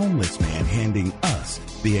the homeless man handing us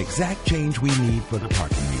the exact change we need for the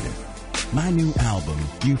parking meter. My new album,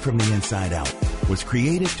 View from the Inside Out, was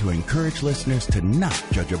created to encourage listeners to not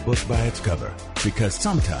judge a book by its cover, because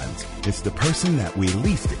sometimes it's the person that we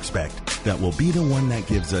least expect that will be the one that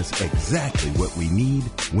gives us exactly what we need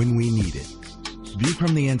when we need it. View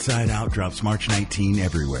from the Inside Out drops March 19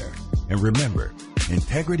 everywhere. And remember,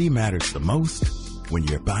 integrity matters the most when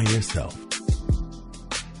you're by yourself.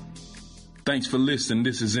 Thanks for listening.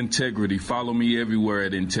 This is Integrity. Follow me everywhere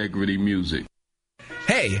at Integrity Music.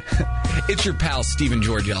 Hey, it's your pal Stephen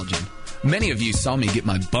George Elgin. Many of you saw me get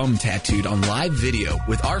my bum tattooed on live video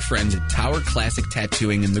with our friends at Tower Classic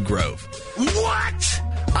Tattooing in the Grove. What?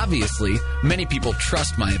 Obviously, many people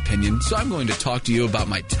trust my opinion, so I'm going to talk to you about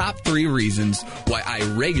my top 3 reasons why I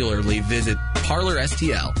regularly visit Parlor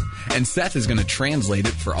STL, and Seth is going to translate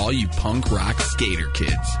it for all you punk rock skater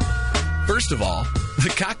kids. First of all,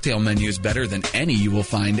 the cocktail menu is better than any you will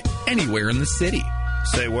find anywhere in the city.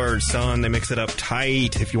 Say word, son. They mix it up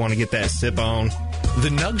tight if you want to get that sip on. The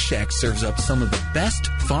Nug Shack serves up some of the best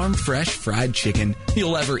farm-fresh fried chicken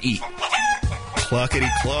you'll ever eat. Cluckety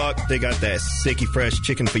cluck. They got that sicky fresh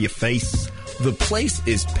chicken for your face. The place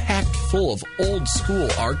is packed full of old-school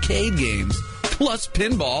arcade games, plus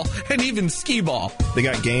pinball and even skee-ball. They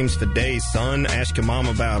got games for days, son. Ask your mom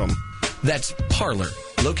about them. That's Parlor,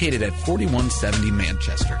 located at 4170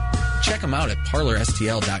 Manchester. Check them out at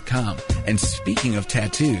parlorstl.com. And speaking of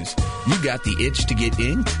tattoos, you got the itch to get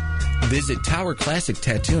inked? Visit Tower Classic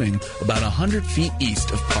Tattooing about 100 feet east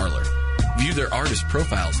of Parlor. View their artist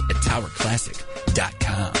profiles at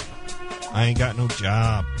towerclassic.com. I ain't got no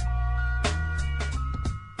job.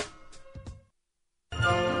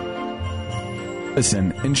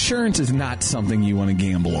 Listen, insurance is not something you want to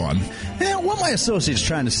gamble on. Yeah, what my associate's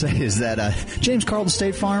trying to say is that James Carlton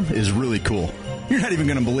State Farm is really cool. You're not even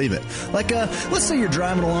going to believe it. Like, let's say you're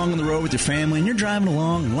driving along on the road with your family, and you're driving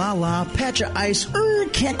along, la, patch of ice,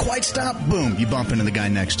 can't quite stop, boom, you bump into the guy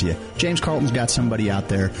next to you. James Carlton's got somebody out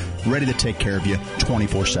there ready to take care of you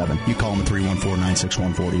 24/7. You call him at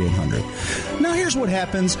 314-961-4800. Now, here's what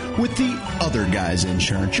happens with the other guy's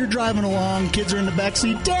insurance. You're driving along, kids are in the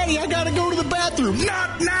backseat. Daddy, I got to go to the bathroom.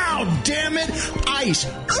 Not now, damn it. Ice.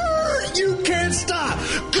 You can't stop.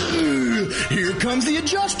 Here comes the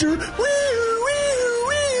adjuster.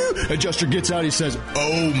 Adjuster gets out, he says,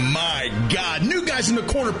 oh my God, new guy's in the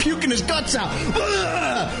corner puking his guts out.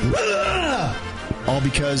 All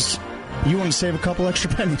because you want to save a couple extra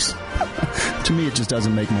pennies. To me, it just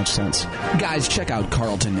doesn't make much sense. Guys, check out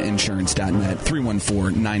carltoninsurance.net,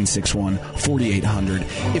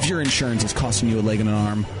 314-961-4800. If your insurance is costing you a leg and an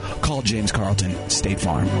arm, call James Carlton, State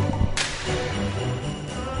Farm.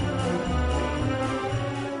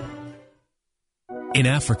 In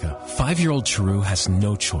Africa, 5-year-old Chiru has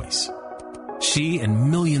no choice. She and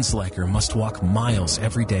millions like her must walk miles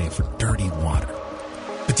every day for dirty water.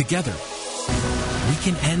 But together, we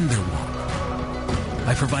can end their walk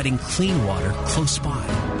by providing clean water close by.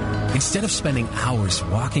 Instead of spending hours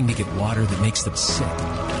walking to get water that makes them sick,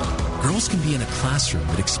 girls can be in a classroom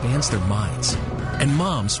that expands their minds, and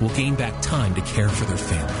moms will gain back time to care for their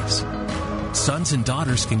families. Sons and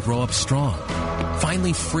daughters can grow up strong,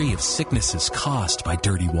 finally free of sicknesses caused by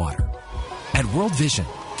dirty water. At World Vision,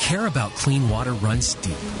 care about clean water runs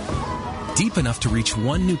deep. Deep enough to reach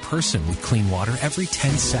one new person with clean water every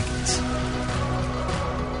 10 seconds.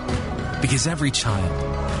 Because every child,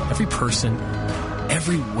 every person,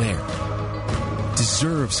 everywhere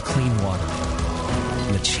deserves clean water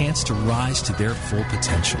and the chance to rise to their full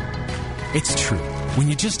potential. It's true. When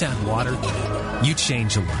you just add water, you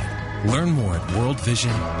change a life. Learn more at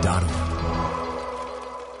worldvision.org.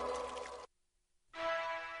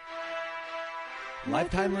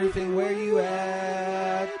 Lifetime Roofing, where you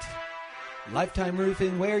at? Lifetime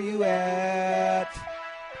Roofing, where you at?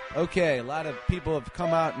 Okay, a lot of people have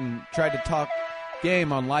come out and tried to talk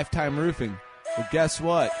game on Lifetime Roofing. Well, guess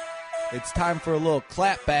what? It's time for a little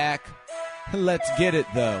clap back. Let's get it,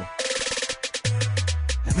 though.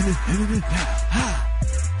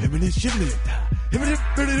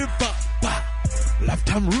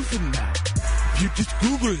 Lifetime Roofing now. If you just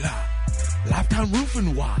Google Lifetime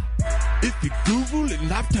Roofing, why? If you Google it,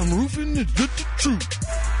 Lifetime Roofing is the truth.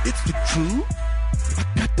 It's the truth. I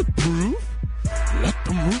got the proof.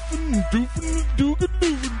 Lifetime Roofing and doofing and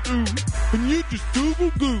dooga-doo-doo. And you just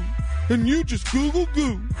Google goo. And you just Google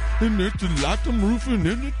goo. And it's a Lifetime Roofing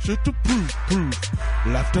and it's just a proof.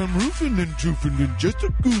 Lifetime Roofing and doofing and just a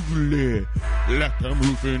Google it. Lifetime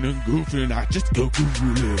Roofing and goofing, I just go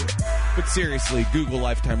Google it. But seriously, Google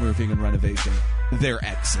Lifetime Roofing and Renovation. They're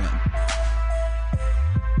excellent.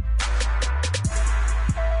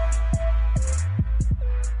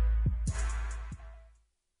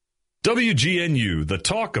 WGNU, the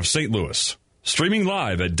talk of St. Louis. Streaming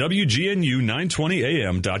live at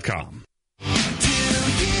WGNU920am.com.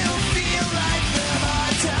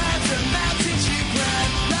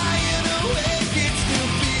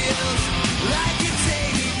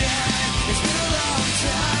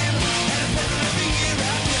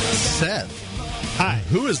 Seth. Hi.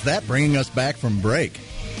 Who is that bringing us back from break?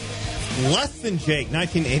 Less Than Jake,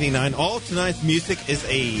 1989. All of tonight's music is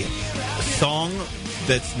a song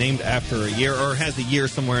that's named after a year or has a year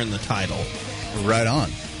somewhere in the title. Right on.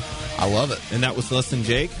 I love it. And that was Less Than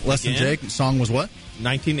Jake. Less Than Jake. Song was what?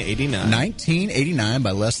 1989. 1989 by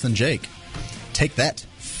Less Than Jake. Take that,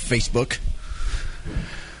 Facebook.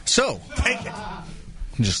 So. Take it.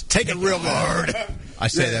 Just take it real hard. I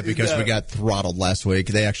say that because we got throttled last week.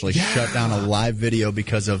 They actually shut down a live video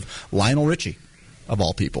because of Lionel Richie, of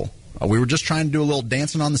all people. We were just trying to do a little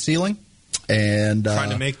dancing on the ceiling. And trying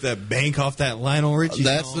to make the bank off that Lionel Richie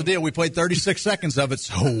That's song. the deal. We played 36 seconds of it,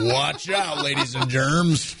 so watch out, ladies and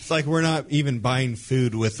germs. It's like we're not even buying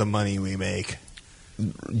food with the money we make.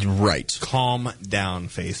 Right. Calm down,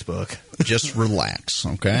 Facebook. Just relax,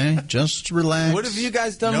 okay? Just relax. What have you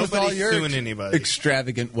guys done with all your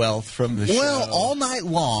extravagant wealth from the show? Well, All Night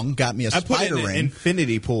Long got me a spider put in ring. an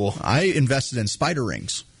infinity pool. I invested in spider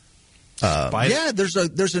rings. Yeah, there's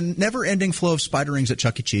a never-ending flow of spider rings at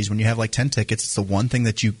Chuck E. Cheese. When you have like 10 tickets, it's the one thing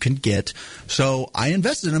that you can get. So I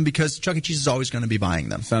invested in them because Chuck E. Cheese is always going to be buying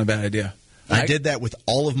them. It's not a bad idea. I did that with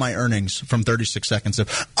all of my earnings from 36 seconds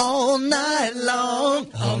of All Night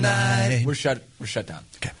Long, all night. We're shut down.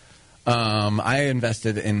 Okay. I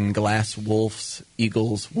invested in glass wolves,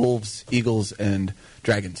 eagles, and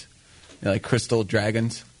dragons. You know, like crystal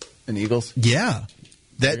dragons and eagles. Yeah.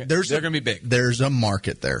 They're going to be big. There's a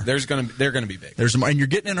market there. They're going to be big. And you're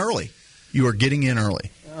getting in early. You are getting in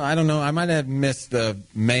early. I don't know. I might have missed the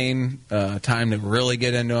main time to really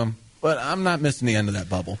get into them, but I'm not missing the end of that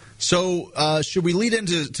bubble. So should we lead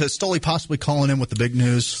into Stoley possibly calling in with the big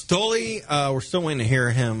news? Stoley, we're still waiting to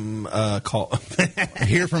hear him call.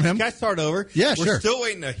 Hear from him? Can I start over? Yeah, we're sure. Still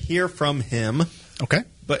waiting to hear from him. Okay.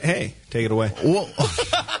 But hey, take it away. Well,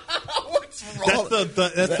 that's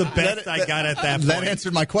the best I got at that point. That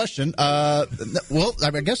answered my question. Well,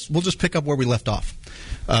 I guess we'll just pick up where we left off.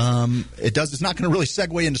 It's not going to really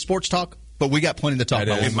segue into sports talk, but we got plenty to talk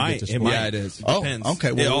about. It might. Yeah, it is. Depends. Oh,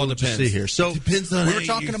 okay. Well, it all we'll depends. just see here. So Depends on we how were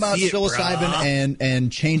talking you about see it, psilocybin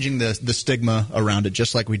and changing the stigma around it,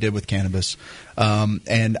 just like we did with cannabis.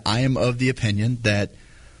 And I am of the opinion that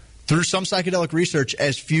through some psychedelic research,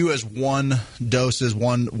 as few as one dose is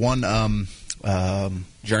one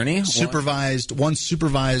journey supervised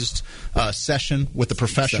session with a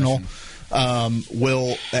professional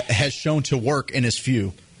has shown to work in as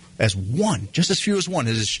few as one, just as few as one.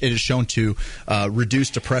 It is shown to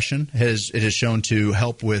reduce depression. It has shown to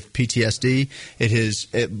help with PTSD.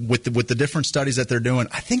 With the different studies that they're doing,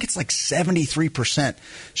 I think it's like 73%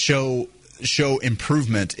 show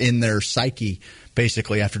improvement in their psyche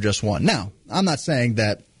basically after just one. Now, I'm not saying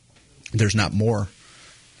that there's not more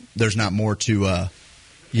to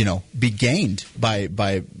be gained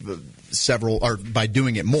by several or by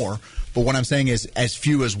doing it more. But what I'm saying is, as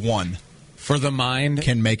few as one for the mind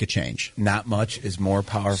can make a change. Not much is more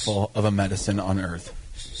powerful of a medicine on earth.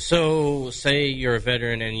 So, say you're a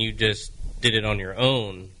veteran and you just did it on your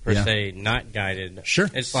own per Yeah. se, not guided. Sure.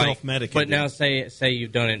 It's like, Self-medicated. but now say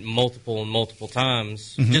you've done it multiple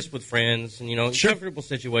times, Mhm. just with friends and comfortable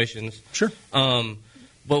situations. Sure.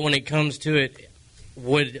 But when it comes to it,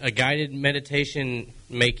 would a guided meditation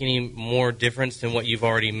make any more difference than what you've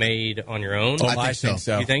already made on your own? Oh, I think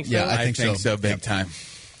so. You think so? Yeah, I think so. Big time.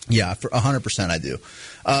 Yeah, for 100% I do.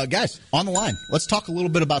 Guys, on the line, let's talk a little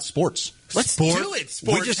bit about sports. Let's do it.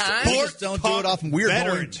 Sport we just, time. we just don't do it often. We're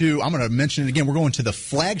going to, I'm going to mention it again, we're going to the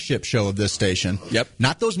flagship show of this station. Yep.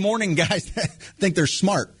 Not those morning guys that think they're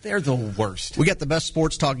smart. They're the worst. We got the best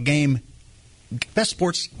sports talk guy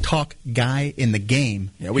in the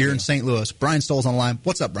game here in St. Louis. Brian Stoll's on the line.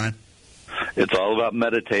 What's up, Brian? It's all about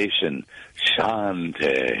meditation.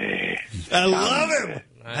 Shante. I love him.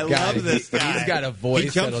 I love this guy. He's got a voice He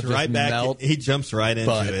jumps that'll right just back. melt He jumps right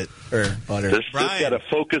into it. Butter. Just got to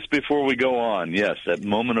focus before we go on. Yes, that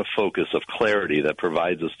moment of focus, of clarity that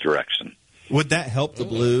provides us direction. Would that help the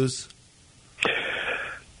Blues?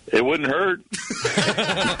 It wouldn't hurt.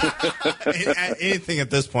 Anything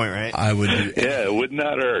at this point, right? I would. Yeah, it would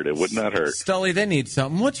not hurt. It would not hurt. Stully, they need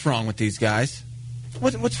something. What's wrong with these guys?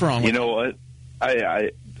 What's wrong with You know what?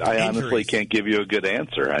 I honestly can't give you a good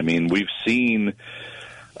answer. I mean, we've seen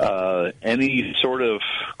any sort of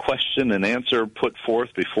question and answer put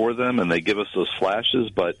forth before them, and they give us those flashes.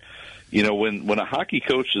 But, you know, when a hockey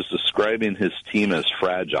coach is describing his team as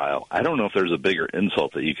fragile, I don't know if there's a bigger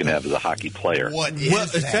insult that you can have as a hockey player.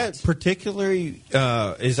 Is that particularly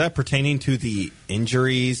is that pertaining to the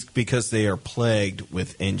injuries, because they are plagued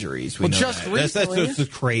with injuries? We Well, know just that. That's recently-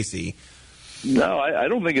 just crazy. No, I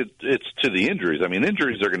don't think it's to the injuries. I mean,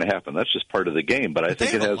 injuries are going to happen. That's just part of the game. But I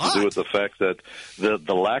think it has to do with the fact that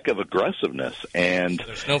the lack of aggressiveness, and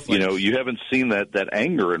you know, you haven't seen that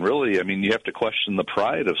anger. And really, I mean, you have to question the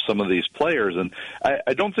pride of some of these players. And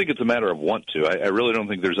I don't think it's a matter of want to. I really don't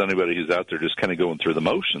think there's anybody who's out there just kind of going through the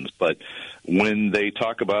motions. But when they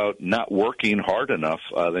talk about not working hard enough,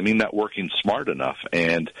 they mean not working smart enough.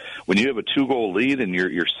 And when you have a 2-goal lead and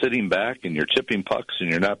you're sitting back and you're chipping pucks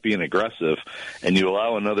and you're not being aggressive, and you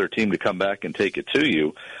allow another team to come back and take it to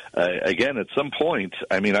you, again, at some point,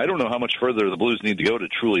 I mean, I don't know how much further the Blues need to go to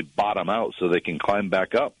truly bottom out so they can climb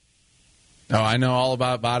back up. Oh, I know all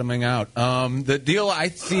about bottoming out. The deal I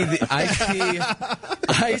see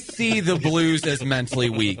the Blues as mentally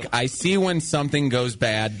weak. I see when something goes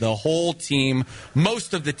bad, the whole team,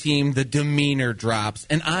 most of the team, the demeanor drops.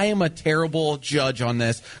 And I am a terrible judge on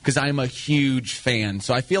this because I'm a huge fan.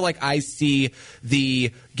 So I feel like I see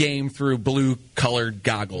the game through blue-colored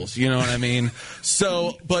goggles. You know what I mean?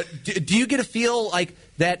 So, but do you get a feel like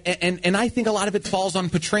that, and I think a lot of it falls on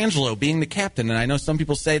Pietrangelo being the captain, and I know some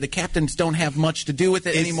people say the captains don't have much to do with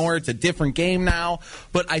it anymore. It's a different game now,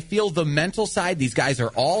 but I feel the mental side, these guys are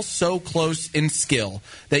all so close in skill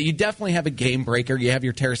that you definitely have a game breaker. You have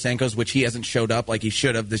your Tarasenko's, which he hasn't showed up like he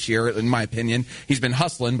should have this year, in my opinion. He's been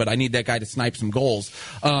hustling, but I need that guy to snipe some goals.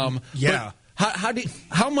 Yeah.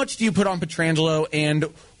 How much do you put on Pietrangelo, and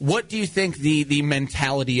what do you think the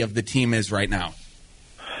mentality of the team is right now?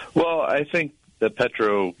 Well, I think that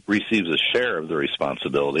Petro receives a share of the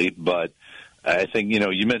responsibility, but I think, you know,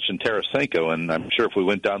 you mentioned Tarasenko, and I'm sure if we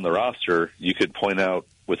went down the roster, you could point out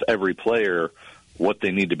with every player what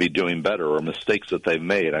they need to be doing better or mistakes that they've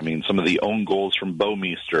made. I mean, some of the own goals from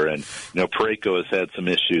Bouwmeester, and, you know, Parayko has had some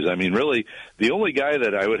issues. I mean, really, the only guy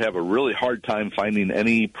that I would have a really hard time finding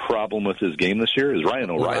any problem with his game this year is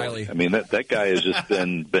Ryan O'Reilly. I mean, that guy has just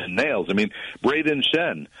been nails. I mean, Braden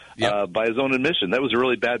Shen, by his own admission, that was a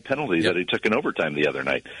really bad penalty that he took in overtime the other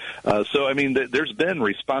night. So, I mean, there's been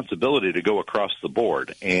responsibility to go across the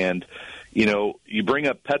board. And, you know, you bring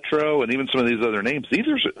up Petro and even some of these other names.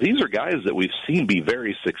 These are guys that we've seen be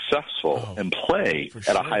very successful and play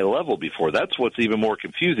at a high level before. That's what's even more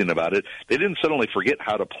confusing about it. They didn't suddenly forget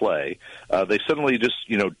how to play. They suddenly just,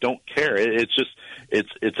 you know, don't care.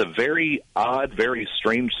 It's a very odd, very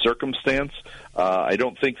strange circumstance. I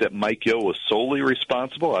don't think that Mike Yeo was solely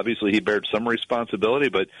responsible. Obviously, he bared some responsibility,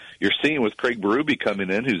 but you're seeing with Craig Berube coming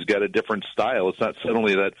in, who's got a different style. It's not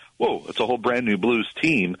suddenly that, whoa, it's a whole brand new Blues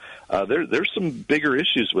team. There's some bigger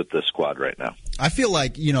issues with this squad right now. I feel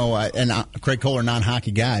like, you know, and Craig Kohler,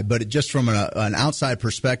 non-hockey guy, but just from an outside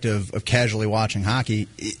perspective of casually watching hockey,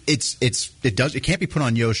 it can't be put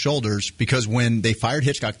on Yo's shoulders, because when they fired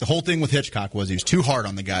Hitchcock, the whole thing with Hitchcock was he was too hard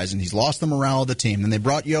on the guys and he's lost the morale of the team. Then they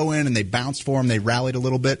brought Yo in and they bounced for him, they rallied a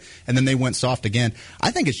little bit, and then they went soft again.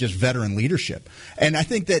 I think it's just veteran leadership, and I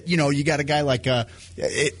think that, you know, you got a guy like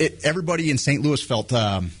everybody in St. Louis felt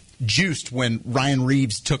juiced when Ryan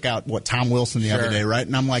Reeves took out Tom Wilson the other day, right?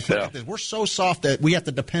 And I'm like, look at this. We're so soft that we have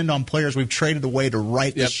to depend on players we've traded away to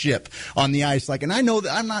right the ship on the ice. Like, and I know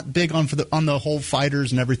that I'm not big on the whole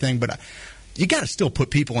fighters and everything, but you got to still put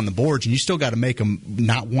people on the boards, and you still got to make them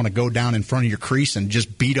not want to go down in front of your crease and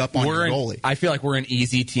just beat up on your goalie. I feel like we're an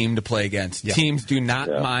easy team to play against. Yeah. Teams do not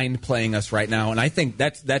mind playing us right now, and I think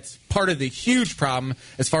that's part of the huge problem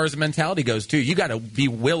as far as the mentality goes, too. You got to be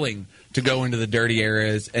willing to go into the dirty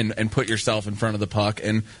areas and put yourself in front of the puck,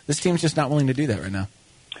 and this team's just not willing to do that right now.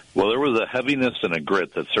 Well, there was a heaviness and a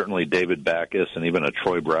grit that certainly David Backes and even a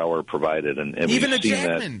Troy Brouwer provided, and even we've seen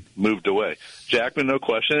Jackman that moved away. Jackman, no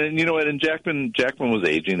question. And you know what? And Jackman was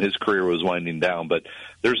aging; his career was winding down. But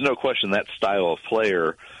there's no question that style of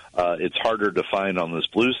player, it's harder to find on this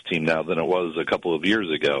Blues team now than it was a couple of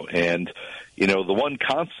years ago. And you know, the one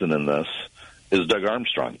constant in this is Doug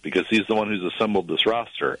Armstrong, because he's the one who's assembled this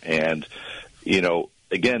roster. And you know,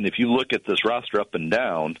 again, if you look at this roster up and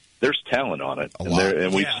down, there's talent on it,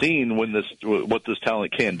 and we've seen what this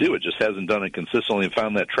talent can do. It just hasn't done it consistently and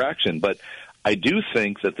found that traction. But I do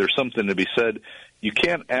think that there's something to be said. You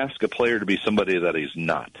can't ask a player to be somebody that he's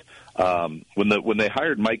not. When they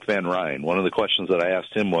hired Mike Van Ryn, one of the questions that I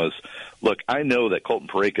asked him was, "Look, I know that Colton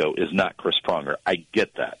Parayko is not Chris Pronger. I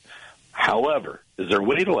get that. However, is there a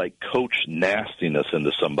way to coach nastiness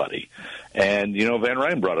into somebody?" And, you know, Van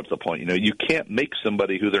Ryn brought up the point, you know, you can't make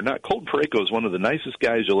somebody who they're not. Colton Parayko is one of the nicest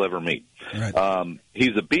guys you'll ever meet. Right.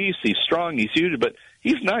 He's a beast, he's strong, he's huge, but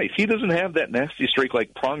he's nice. He doesn't have that nasty streak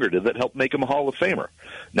like Pronger did that helped make him a Hall of Famer.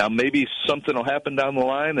 Now, maybe something will happen down the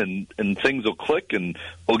line and things will click and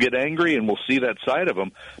we'll get angry and we'll see that side of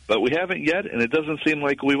him, but we haven't yet, and it doesn't seem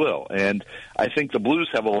like we will. And I think the Blues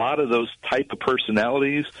have a lot of those type of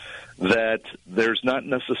personalities that there's not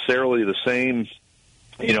necessarily the same.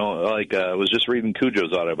 You know, I was just reading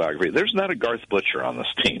Cujo's autobiography. There's not a Garth Butcher on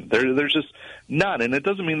this team. There's just not, and it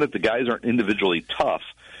doesn't mean that the guys aren't individually tough.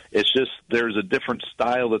 It's just there's a different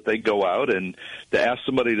style that they go out, and to ask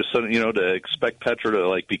somebody to expect Petro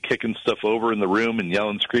to be kicking stuff over in the room and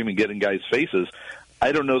yelling, screaming, getting guys' faces.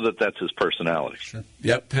 I don't know that that's his personality. Sure.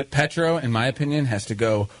 Yep. Petro, in my opinion, has to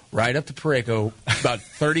go right up to Parayko about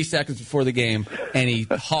 30 seconds before the game, and he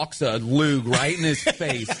hawks a lug right in his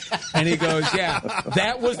face. And he goes, "Yeah,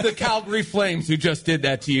 that was the Calgary Flames who just did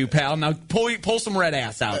that to you, pal. Now pull some red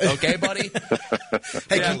ass out, okay, buddy?"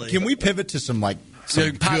 Hey, can we pivot to some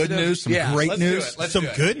good news, some great news? Some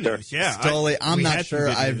good news, yeah. Stoley, I'm not sure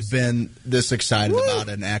I've been this excited about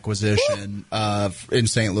an acquisition in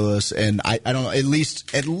St. Louis, and I don't know, at least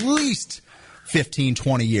 15,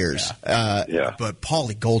 20 years. But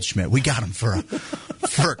Paulie Goldschmidt, we got him for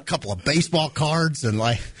a couple of baseball cards, and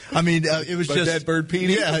it was just dead bird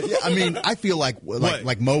Petey. Yeah, I mean, I feel like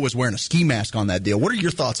Mo was wearing a ski mask on that deal. What are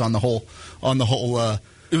your thoughts on the whole?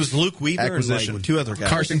 It was Luke Weaver acquisition. and two other guys.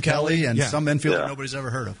 Carson Kelly and some infielder nobody's ever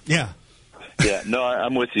heard of. Yeah. Yeah, no,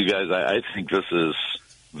 I'm with you guys. I think this is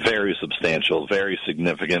very substantial, very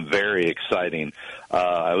significant, very exciting.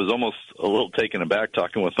 I was almost a little taken aback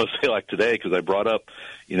talking with Moselak today because I brought up,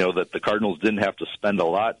 that the Cardinals didn't have to spend a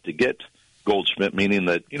lot to get Goldschmidt, meaning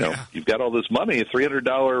that, you've got all this money, a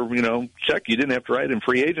 $300, check you didn't have to write in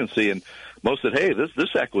free agency. And Mo said, hey,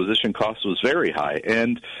 this acquisition cost was very high.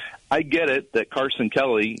 And I get it that Carson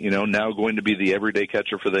Kelly, now going to be the everyday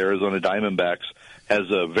catcher for the Arizona Diamondbacks, has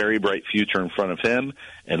a very bright future in front of him.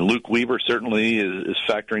 And Luke Weaver certainly is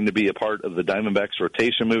factoring to be a part of the Diamondbacks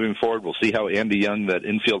rotation moving forward. We'll see how Andy Young, that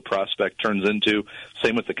infield prospect, turns into.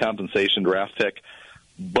 Same with the compensation draft pick.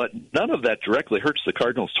 But none of that directly hurts the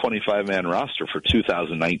Cardinals' 25-man roster for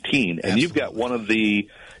 2019. And You've got one of the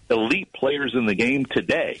elite players in the game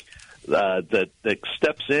today that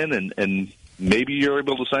steps in and maybe you're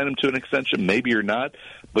able to sign him to an extension, maybe you're not,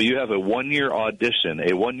 but you have a one-year audition,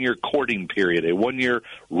 a one-year courting period, a one-year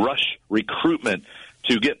rush recruitment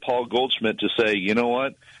to get Paul Goldschmidt to say, you know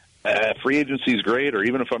what, free agency is great, or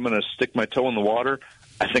even if I'm going to stick my toe in the water,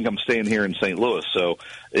 I think I'm staying here in St. Louis. So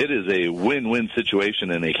it is a win-win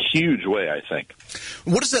situation in a huge way, I think.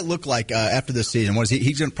 What does that look like after this season? What is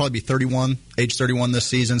he's going to probably be age 31 this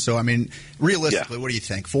season. So, I mean, realistically, What do you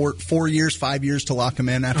think? 4 years, 5 years to lock him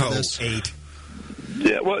in after this? 8.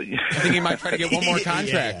 Yeah, well, I think he might try to get one more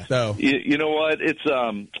contract, though. You know what? It's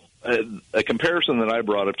a comparison that I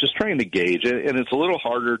brought up, just trying to gauge, and it's a little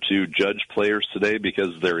harder to judge players today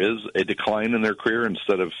because there is a decline in their career.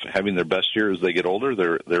 Instead of having their best year as they get older,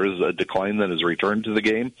 there is a decline that has returned to the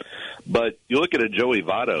game. But you look at a Joey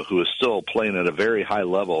Votto, who is still playing at a very high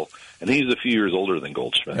level, and he's a few years older than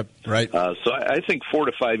Goldschmidt. Yep, right. So I think 4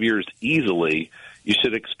 to 5 years easily. you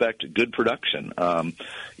should expect good production.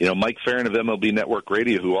 Mike Farron of MLB Network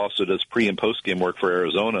Radio, who also does pre- and post-game work for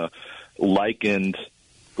Arizona, likened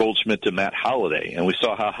Goldschmidt to Matt Holliday, and we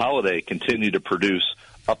saw how Holliday continued to produce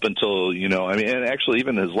up until, and actually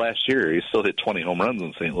even his last year, he still hit 20 home runs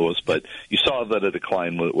in St. Louis, but you saw that a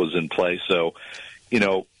decline was in play. So,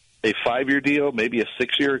 a 5-year deal, maybe a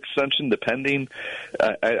 6-year extension, depending,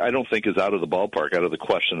 I don't think is out of the ballpark, out of the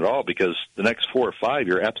question at all, because the next 4 or 5,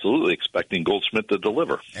 you're absolutely expecting Goldschmidt to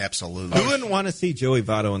deliver. Absolutely. Who wouldn't want to see Joey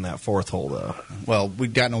Votto in that fourth hole, though? Well,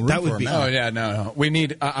 we've got no room for him now. Oh, yeah, no. We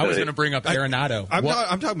need I was going to bring up Arenado. I'm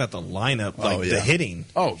talking about the lineup, the hitting.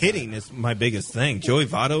 Oh, hitting is my biggest thing. Joey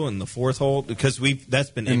Votto in the fourth hole, because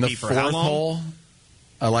that's been in empty the for fourth how long? hole.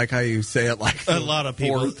 I like how you say it like a lot of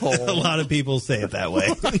people. A lot of people say it that way.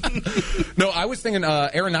 No, I was thinking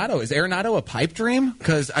Arenado. Is Arenado a pipe dream?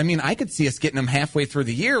 Because I could see us getting him halfway through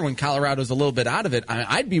the year when Colorado's a little bit out of it.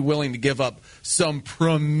 I'd be willing to give up some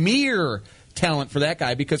premier talent for that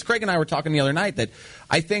guy, because Craig and I were talking the other night that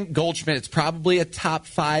I think Goldschmidt is probably a top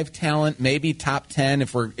 5 talent, maybe top 10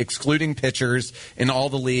 if we're excluding pitchers in all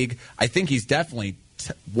the league. I think he's definitely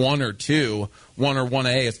 1 or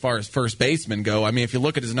 1A as far as first basemen go. If you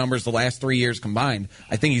look at his numbers the last 3 years combined,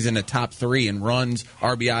 I think he's in the top 3 in runs,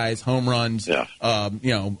 RBIs, home runs,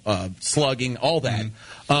 slugging, all that.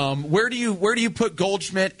 Where do you put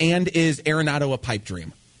Goldschmidt, and is Arenado a pipe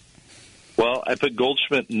dream? Well, I put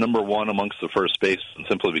Goldschmidt number 1 amongst the first basemen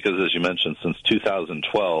simply because, as you mentioned, since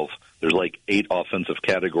 2012, there's like 8 offensive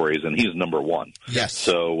categories, and he's number 1. Yes.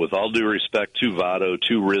 So with all due respect to Votto,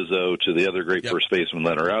 to Rizzo, to the other great first basemen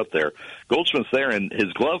that are out there, Goldschmidt's there, and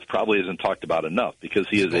his glove probably isn't talked about enough because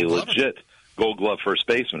he is a legit Gold Glove first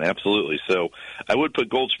baseman, absolutely. So I would put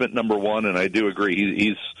Goldschmidt number 1, and I do agree.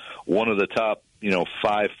 He's one of the top,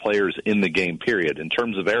 5 players in the game, period. In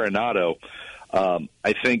terms of Arenado,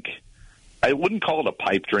 I think I wouldn't call it a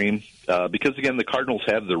pipe dream because, again, the Cardinals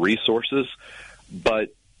have the resources,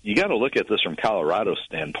 but you got to look at this from Colorado's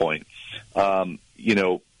standpoint. Arenado's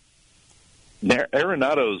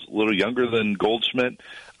a little younger than Goldschmidt.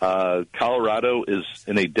 Colorado is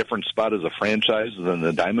in a different spot as a franchise than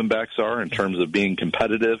the Diamondbacks are in terms of being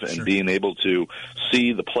competitive and being able to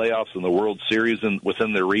see the playoffs and the World Series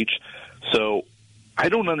within their reach. So I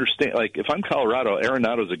don't understand. Like, if I'm Colorado,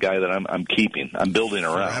 Arenado's a guy that I'm keeping. I'm building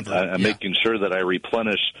around. I'm making sure that I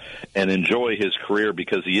replenish and enjoy his career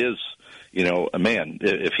because he is, a man.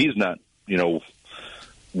 If he's not,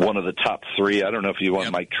 one of the top 3, I don't know if you want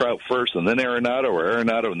Mike Trout first and then Arenado, or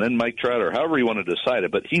Arenado and then Mike Trout, or however you want to decide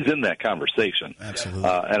it, but he's in that conversation. Absolutely.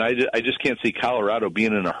 And I just can't see Colorado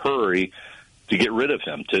being in a hurry to get rid of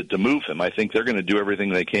him, to move him. I think they're going to do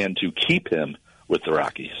everything they can to keep him with the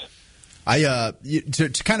Rockies.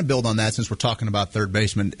 To kind of build on that, since we're talking about third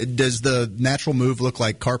baseman, does the natural move look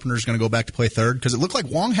like Carpenter's going to go back to play third? Because it looked like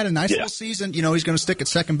Wong had a nice little season. He's going to stick at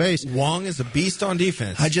second base. Wong is a beast on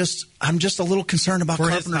defense. I'm just a little concerned about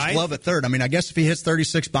Carpenter's glove at third. I guess if he hits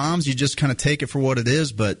 36 bombs, you just kind of take it for what it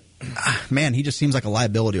is. But man, he just seems like a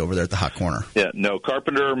liability over there at the hot corner. Yeah, no,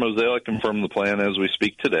 Carpenter, Mozeliak confirmed the plan as we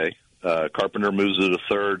speak today. Carpenter moves to the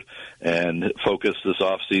third and focus this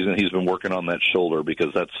offseason. He's been working on that shoulder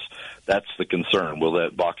because that's the concern. Will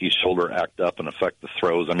that Bakke shoulder act up and affect the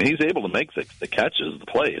throws? He's able to make the catches, the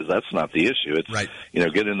plays. That's not the issue. It's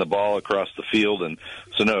getting the ball across the field. And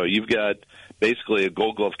so, no, you've got basically a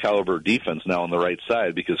Gold Glove caliber defense now on the right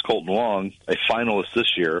side because Colton Wong, a finalist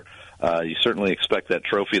this year, you certainly expect that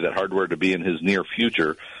trophy, that hardware to be in his near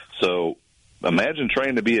future. So imagine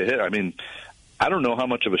trying to be a hit. I don't know how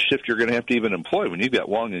much of a shift you're going to have to even employ when you've got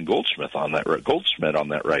Wong and Goldschmidt on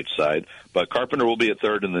that right side. But Carpenter will be at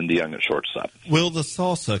third, and then DeYoung at shortstop. Will the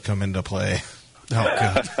salsa come into play? Oh,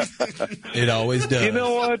 God. It always does. You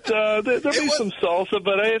know what? There'll be some salsa,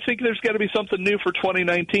 but I think there's got to be something new for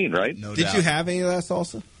 2019, right? No doubt. Did you have any of that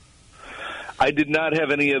salsa? I did not have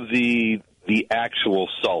any of the actual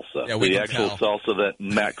salsa, the actual salsa that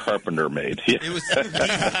Matt Carpenter made. Yeah. It was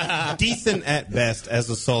decent at best as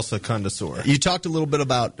a salsa connoisseur. You talked a little bit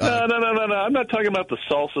about... No. I'm not talking about the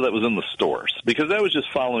salsa that was in the stores because that was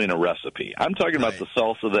just following a recipe. I'm talking about the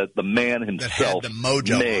salsa that the man himself the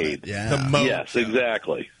mojo made. Yeah. The mojo. Yes,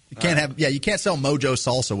 exactly. You can't sell Mojo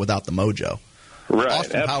salsa without the mojo. Right,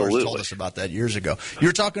 Austin absolutely. Powers told us about that years ago. You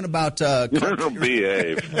were talking about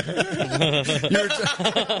behave.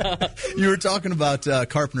 You were talking about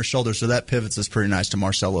Carpenter's shoulder, so that pivots us pretty nice to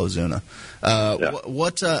Marcell Ozuna. I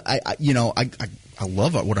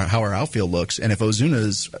love how our outfield looks, and if Ozuna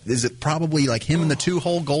is it probably like him in the 2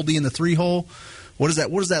 hole, Goldie in the 3 hole? What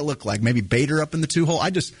does that look like? Maybe Bader up in the 2-hole.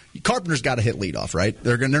 Carpenter's got to hit leadoff, right?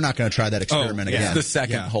 They're not going to try that experiment again. It's the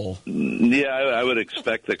second hole. Yeah, I would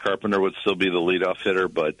expect that Carpenter would still be the leadoff hitter,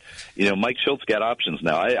 but Mike Schultz got options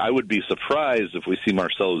now. I would be surprised if we see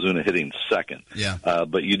Marcell Ozuna hitting second. Yeah.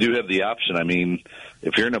 But you do have the option. I mean,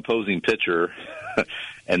 if you're an opposing pitcher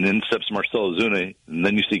and then steps Marcell Ozuna, and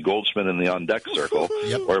then you see Goldschmidt in the on-deck circle,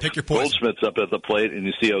 or if Goldschmidt's up at the plate and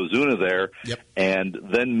you see Ozuna there, and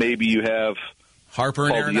then maybe you have Harper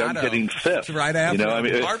and Paul Arenado DeJong hitting fifth. Right after.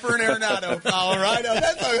 Harper and Arenado, Colorado.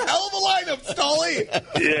 That's a hell of a lineup, Stolly.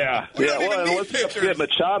 Yeah. Well, let's get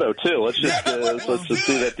Machado too. Let's just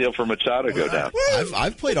see that deal for Machado go down.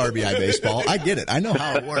 I've played RBI baseball. I get it. I know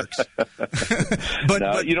how it works.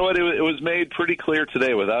 But you know what? It was made pretty clear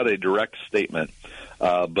today without a direct statement.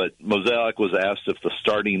 But Mozeliak was asked if the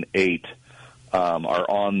starting 8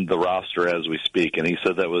 are on the roster as we speak, and he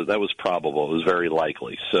said that was probable. It was very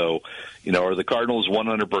likely. So, are the Cardinals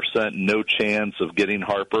 100% no chance of getting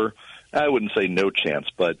Harper? I wouldn't say no chance,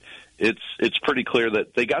 but it's pretty clear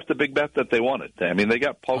that they got the big bat that they wanted. I mean, they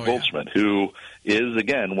got Paul Goldschmidt, who is,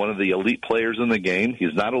 again, one of the elite players in the game.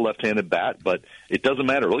 He's not a left-handed bat, but it doesn't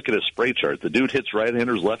matter. Look at his spray chart. The dude hits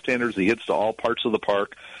right-handers, left-handers. He hits to all parts of the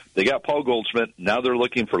park. They got Paul Goldschmidt. Now they're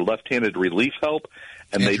looking for left-handed relief help.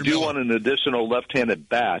 And Andrew Miller want an additional left-handed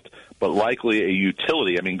bat, but likely a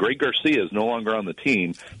utility. I mean, Greg Garcia is no longer on the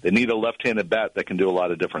team. They need a left-handed bat that can do a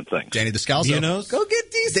lot of different things. Danny Descalso. Go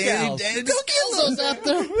get Descalso. Danny Descalso's out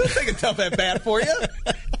there. We'll take a tough at bat for you.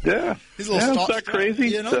 Yeah. He's a little it's not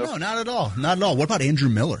crazy. No, not at all. Not at all. What about Andrew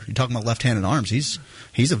Miller? You're talking about left-handed arms. He's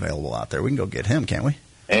available out there. We can go get him, can't we?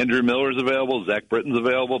 Andrew Miller's available. Zach Britton's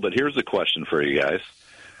available. But here's a question for you guys.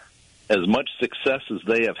 As much success as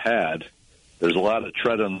they have had, there's a lot of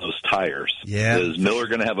tread on those tires. Yeah. Is Miller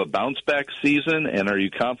going to have a bounce-back season, and are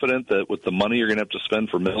you confident that with the money you're going to have to spend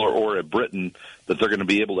for Miller or at Britton that they're going to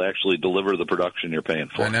be able to actually deliver the production you're paying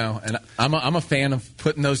for? I know, and I'm a fan of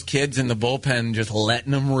putting those kids in the bullpen, just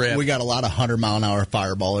letting them rip. We got a lot of 100-mile-an-hour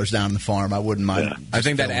fireballers down the farm. I wouldn't mind. Yeah. I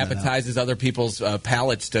think that appetizes other people's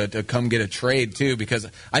palates to come get a trade, too, because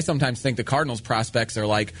I sometimes think the Cardinals prospects are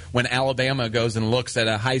like when Alabama goes and looks at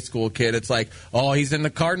a high school kid, it's like, oh, he's in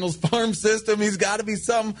the Cardinals farm system. He's got to be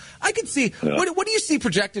some. I could see. Yeah. What do you see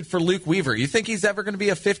projected for Luke Weaver? You think he's ever going to be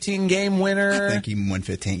a 15-game winner? I think he can win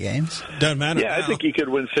 15 games. Doesn't matter. Yeah, I think he could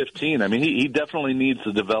win 15. I mean, he definitely needs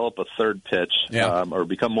to develop a third pitch or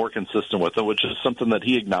become more consistent with it, which is something that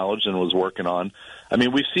he acknowledged and was working on. I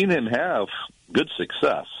mean, we've seen him have good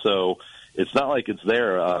success, so it's not like it's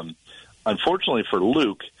there. Unfortunately for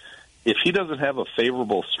Luke, if he doesn't have a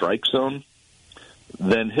favorable strike zone,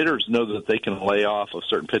 then hitters know that they can lay off of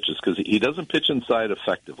certain pitches because he doesn't pitch inside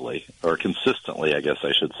effectively or consistently, I guess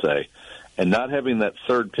I should say. And not having that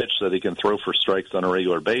third pitch that he can throw for strikes on a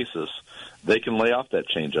regular basis, they can lay off that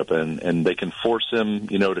changeup and they can force him,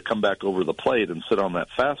 to come back over the plate and sit on that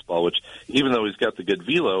fastball, which even though he's got the good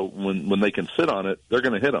velo, when they can sit on it, they're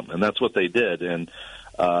going to hit him. And that's what they did. And,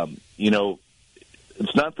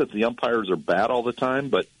 it's not that the umpires are bad all the time,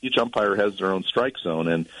 but each umpire has their own strike zone.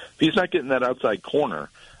 And if he's not getting that outside corner,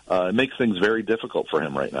 it makes things very difficult for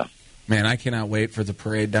him right now. Man, I cannot wait for the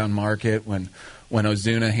parade down Market when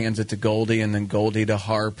Ozuna hands it to Goldie and then Goldie to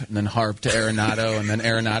Harp and then Harp to Arenado and then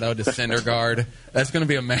Arenado to Syndergaard. That's going to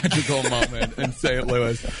be a magical moment in St.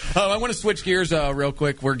 Louis. I want to switch gears real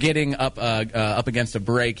quick. We're getting up against a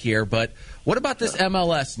break here, but what about this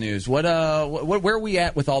MLS news? Where are we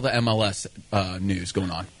at with all the MLS news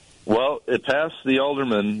going on? Well, it passed the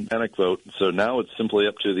Alderman panic vote, so now it's simply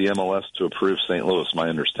up to the MLS to approve St. Louis, my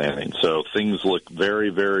understanding. So things look very,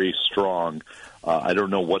 very strong. I don't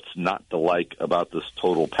know what's not to like about this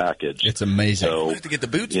total package. It's amazing. So, we have to get the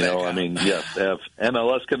boots back out. I mean, yes, to have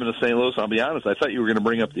MLS coming to St. Louis, I'll be honest, I thought you were going to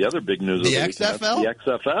bring up the other big news of the week. XFL? The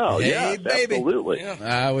XFL, hey, baby. Absolutely. Yeah.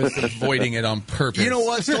 I was avoiding it on purpose. You know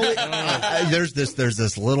what, Stoley? There's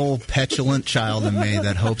this little petulant child in me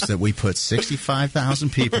that hopes that we put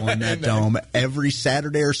 65,000 people in that dome every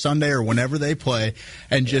Saturday or Sunday or whenever they play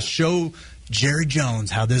and just show Jerry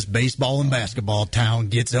Jones how this baseball and basketball town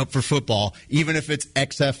gets up for football, even if it's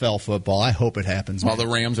XFL football. I hope it happens. While the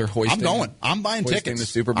Rams are hoisting. I'm going. I'm buying tickets. The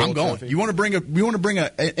Super Bowl I'm going. trophy. You want to bring an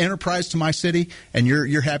enterprise to my city, and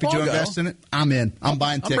you're happy to invest in it? I'm in. I'm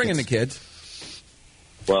buying tickets. I'm bringing the kids.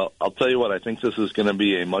 Well, I'll tell you what. I think this is going to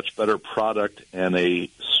be a much better product and a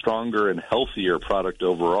stronger and healthier product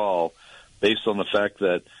overall, based on the fact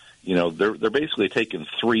that they're basically taking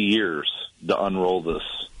 3 years to unroll this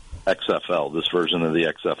XFL, this version of the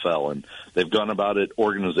XFL, and they've gone about it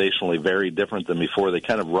organizationally very different than before. They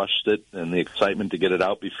kind of rushed it and the excitement to get it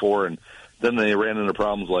out before, and then they ran into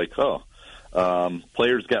problems like,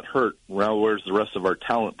 Players got hurt. Now where's the rest of our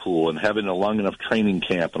talent pool? And having a long enough training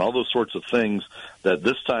camp and all those sorts of things that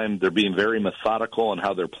this time they're being very methodical on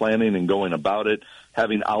how they're planning and going about it.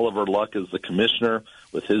 Having Oliver Luck as the commissioner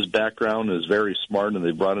with his background is very smart, and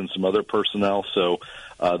they brought in some other personnel. So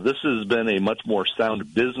this has been a much more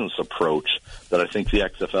sound business approach that I think the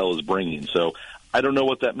XFL is bringing. So I don't know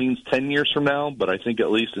what that means 10 years from now, but I think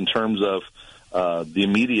at least in terms of the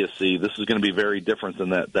immediacy, this is going to be very different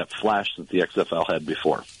than that flash that the XFL had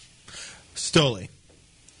before. Stoli.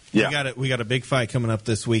 Yeah. We got a big fight coming up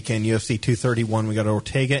this weekend, UFC 231. We got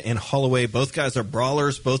Ortega and Holloway. Both guys are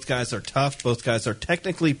brawlers. Both guys are tough. Both guys are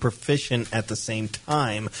technically proficient at the same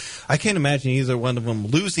time. I can't imagine either one of them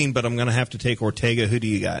losing, but I'm going to have to take Ortega. Who do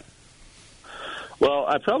you got? Well,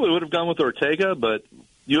 I probably would have gone with Ortega, but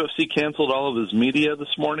UFC canceled all of his media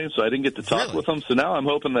this morning, so I didn't get to talk with him. So now I'm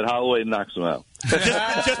hoping that Holloway knocks him out.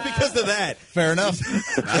 just because of that. Fair enough.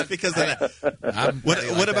 Just because of that.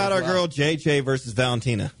 What about our girl JJ versus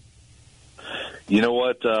Valentina? You know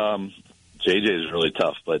what? JJ is really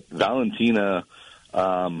tough, but Valentina...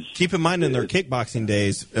 keep in mind, in their kickboxing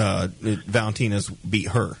days, Valentina's beat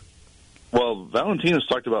her. Well, Valentina's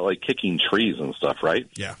talked about, like, kicking trees and stuff, right?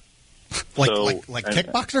 Yeah. Like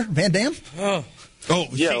kickboxer? Van Damme? Oh,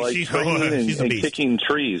 yeah, she's training and kicking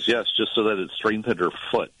trees, yes, just so that it strengthened her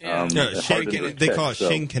foot. Yeah. They call it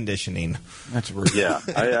shin conditioning. That's rude. Yeah,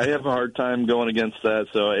 I have a hard time going against that,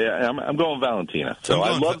 so yeah, I'm going Valentina. So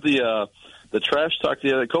I love the trash talk.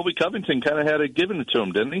 Colby Covington kind of had it given to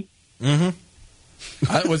him, didn't he?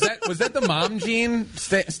 Mm-hmm. Was that the mom jean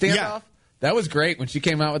standoff? Yeah. That was great when she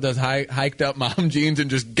came out with those hiked up mom jeans and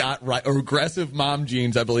just got right, or aggressive mom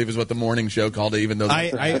jeans, I believe is what the morning show called it. Even though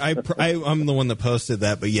I'm the one that posted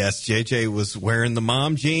that, but yes, JJ was wearing the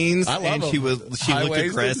mom jeans, and she looked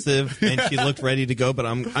aggressive and she looked ready to go. But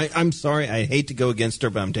I'm sorry, I hate to go against her,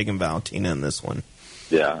 but I'm taking Valentina in this one.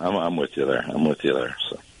 Yeah, I'm with you there.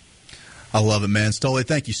 So. I love it, man. Stoli,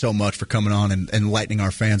 thank you so much for coming on and enlightening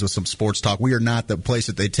our fans with some sports talk. We are not the place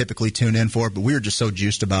that they typically tune in for, but we are just so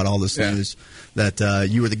juiced about all this news that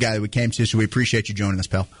you were the guy that we came to, so we appreciate you joining us,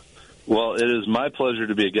 pal. Well, it is my pleasure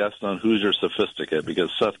to be a guest on Hoosier Sophisticate, because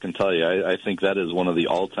Seth can tell you, I think that is one of the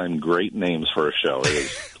all-time great names for a show. It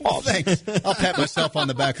is awesome. Thanks. I'll pat myself on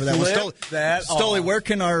the back for that one. Stoli, where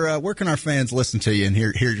can our fans listen to you and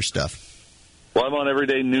hear your stuff? Well, I'm on every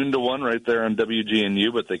day, noon to 1, right there on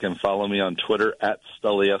WGNU, but they can follow me on Twitter at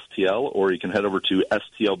StullySTL, or you can head over to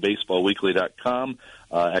STLBaseballWeekly.com.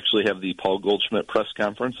 Actually have the Paul Goldschmidt press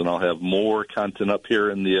conference, and I'll have more content up here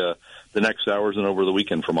in the next hours and over the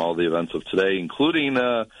weekend from all the events of today, including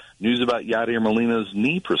news about Yadier Molina's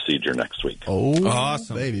knee procedure next week. Oh,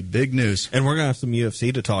 awesome. Baby, big news. And we're going to have some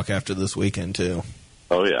UFC to talk after this weekend, too.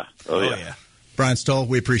 Oh, yeah. Oh, yeah. Brian Stoll,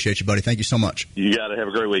 we appreciate you, buddy. Thank you so much. You got to have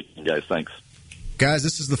a great weekend, guys. Thanks. Guys,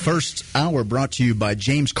 this is the first hour brought to you by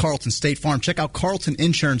James Carlton State Farm. Check out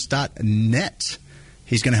carltoninsurance.net.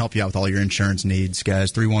 He's going to help you out with all your insurance needs,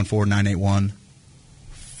 guys.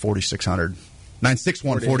 314-981-4600.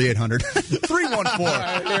 961-4800.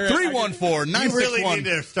 314-961-4800. You really need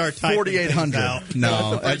to start typing things out.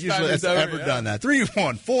 No, that's ever done that.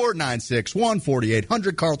 314-961-4800.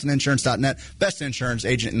 CarltonInsurance.net. Best insurance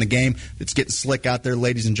agent in the game. It's getting slick out there,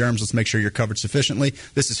 ladies and germs. Let's make sure you're covered sufficiently.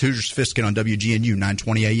 This is Hoosier Sophisticate on WGNU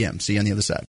 920 AM. See you on the other side.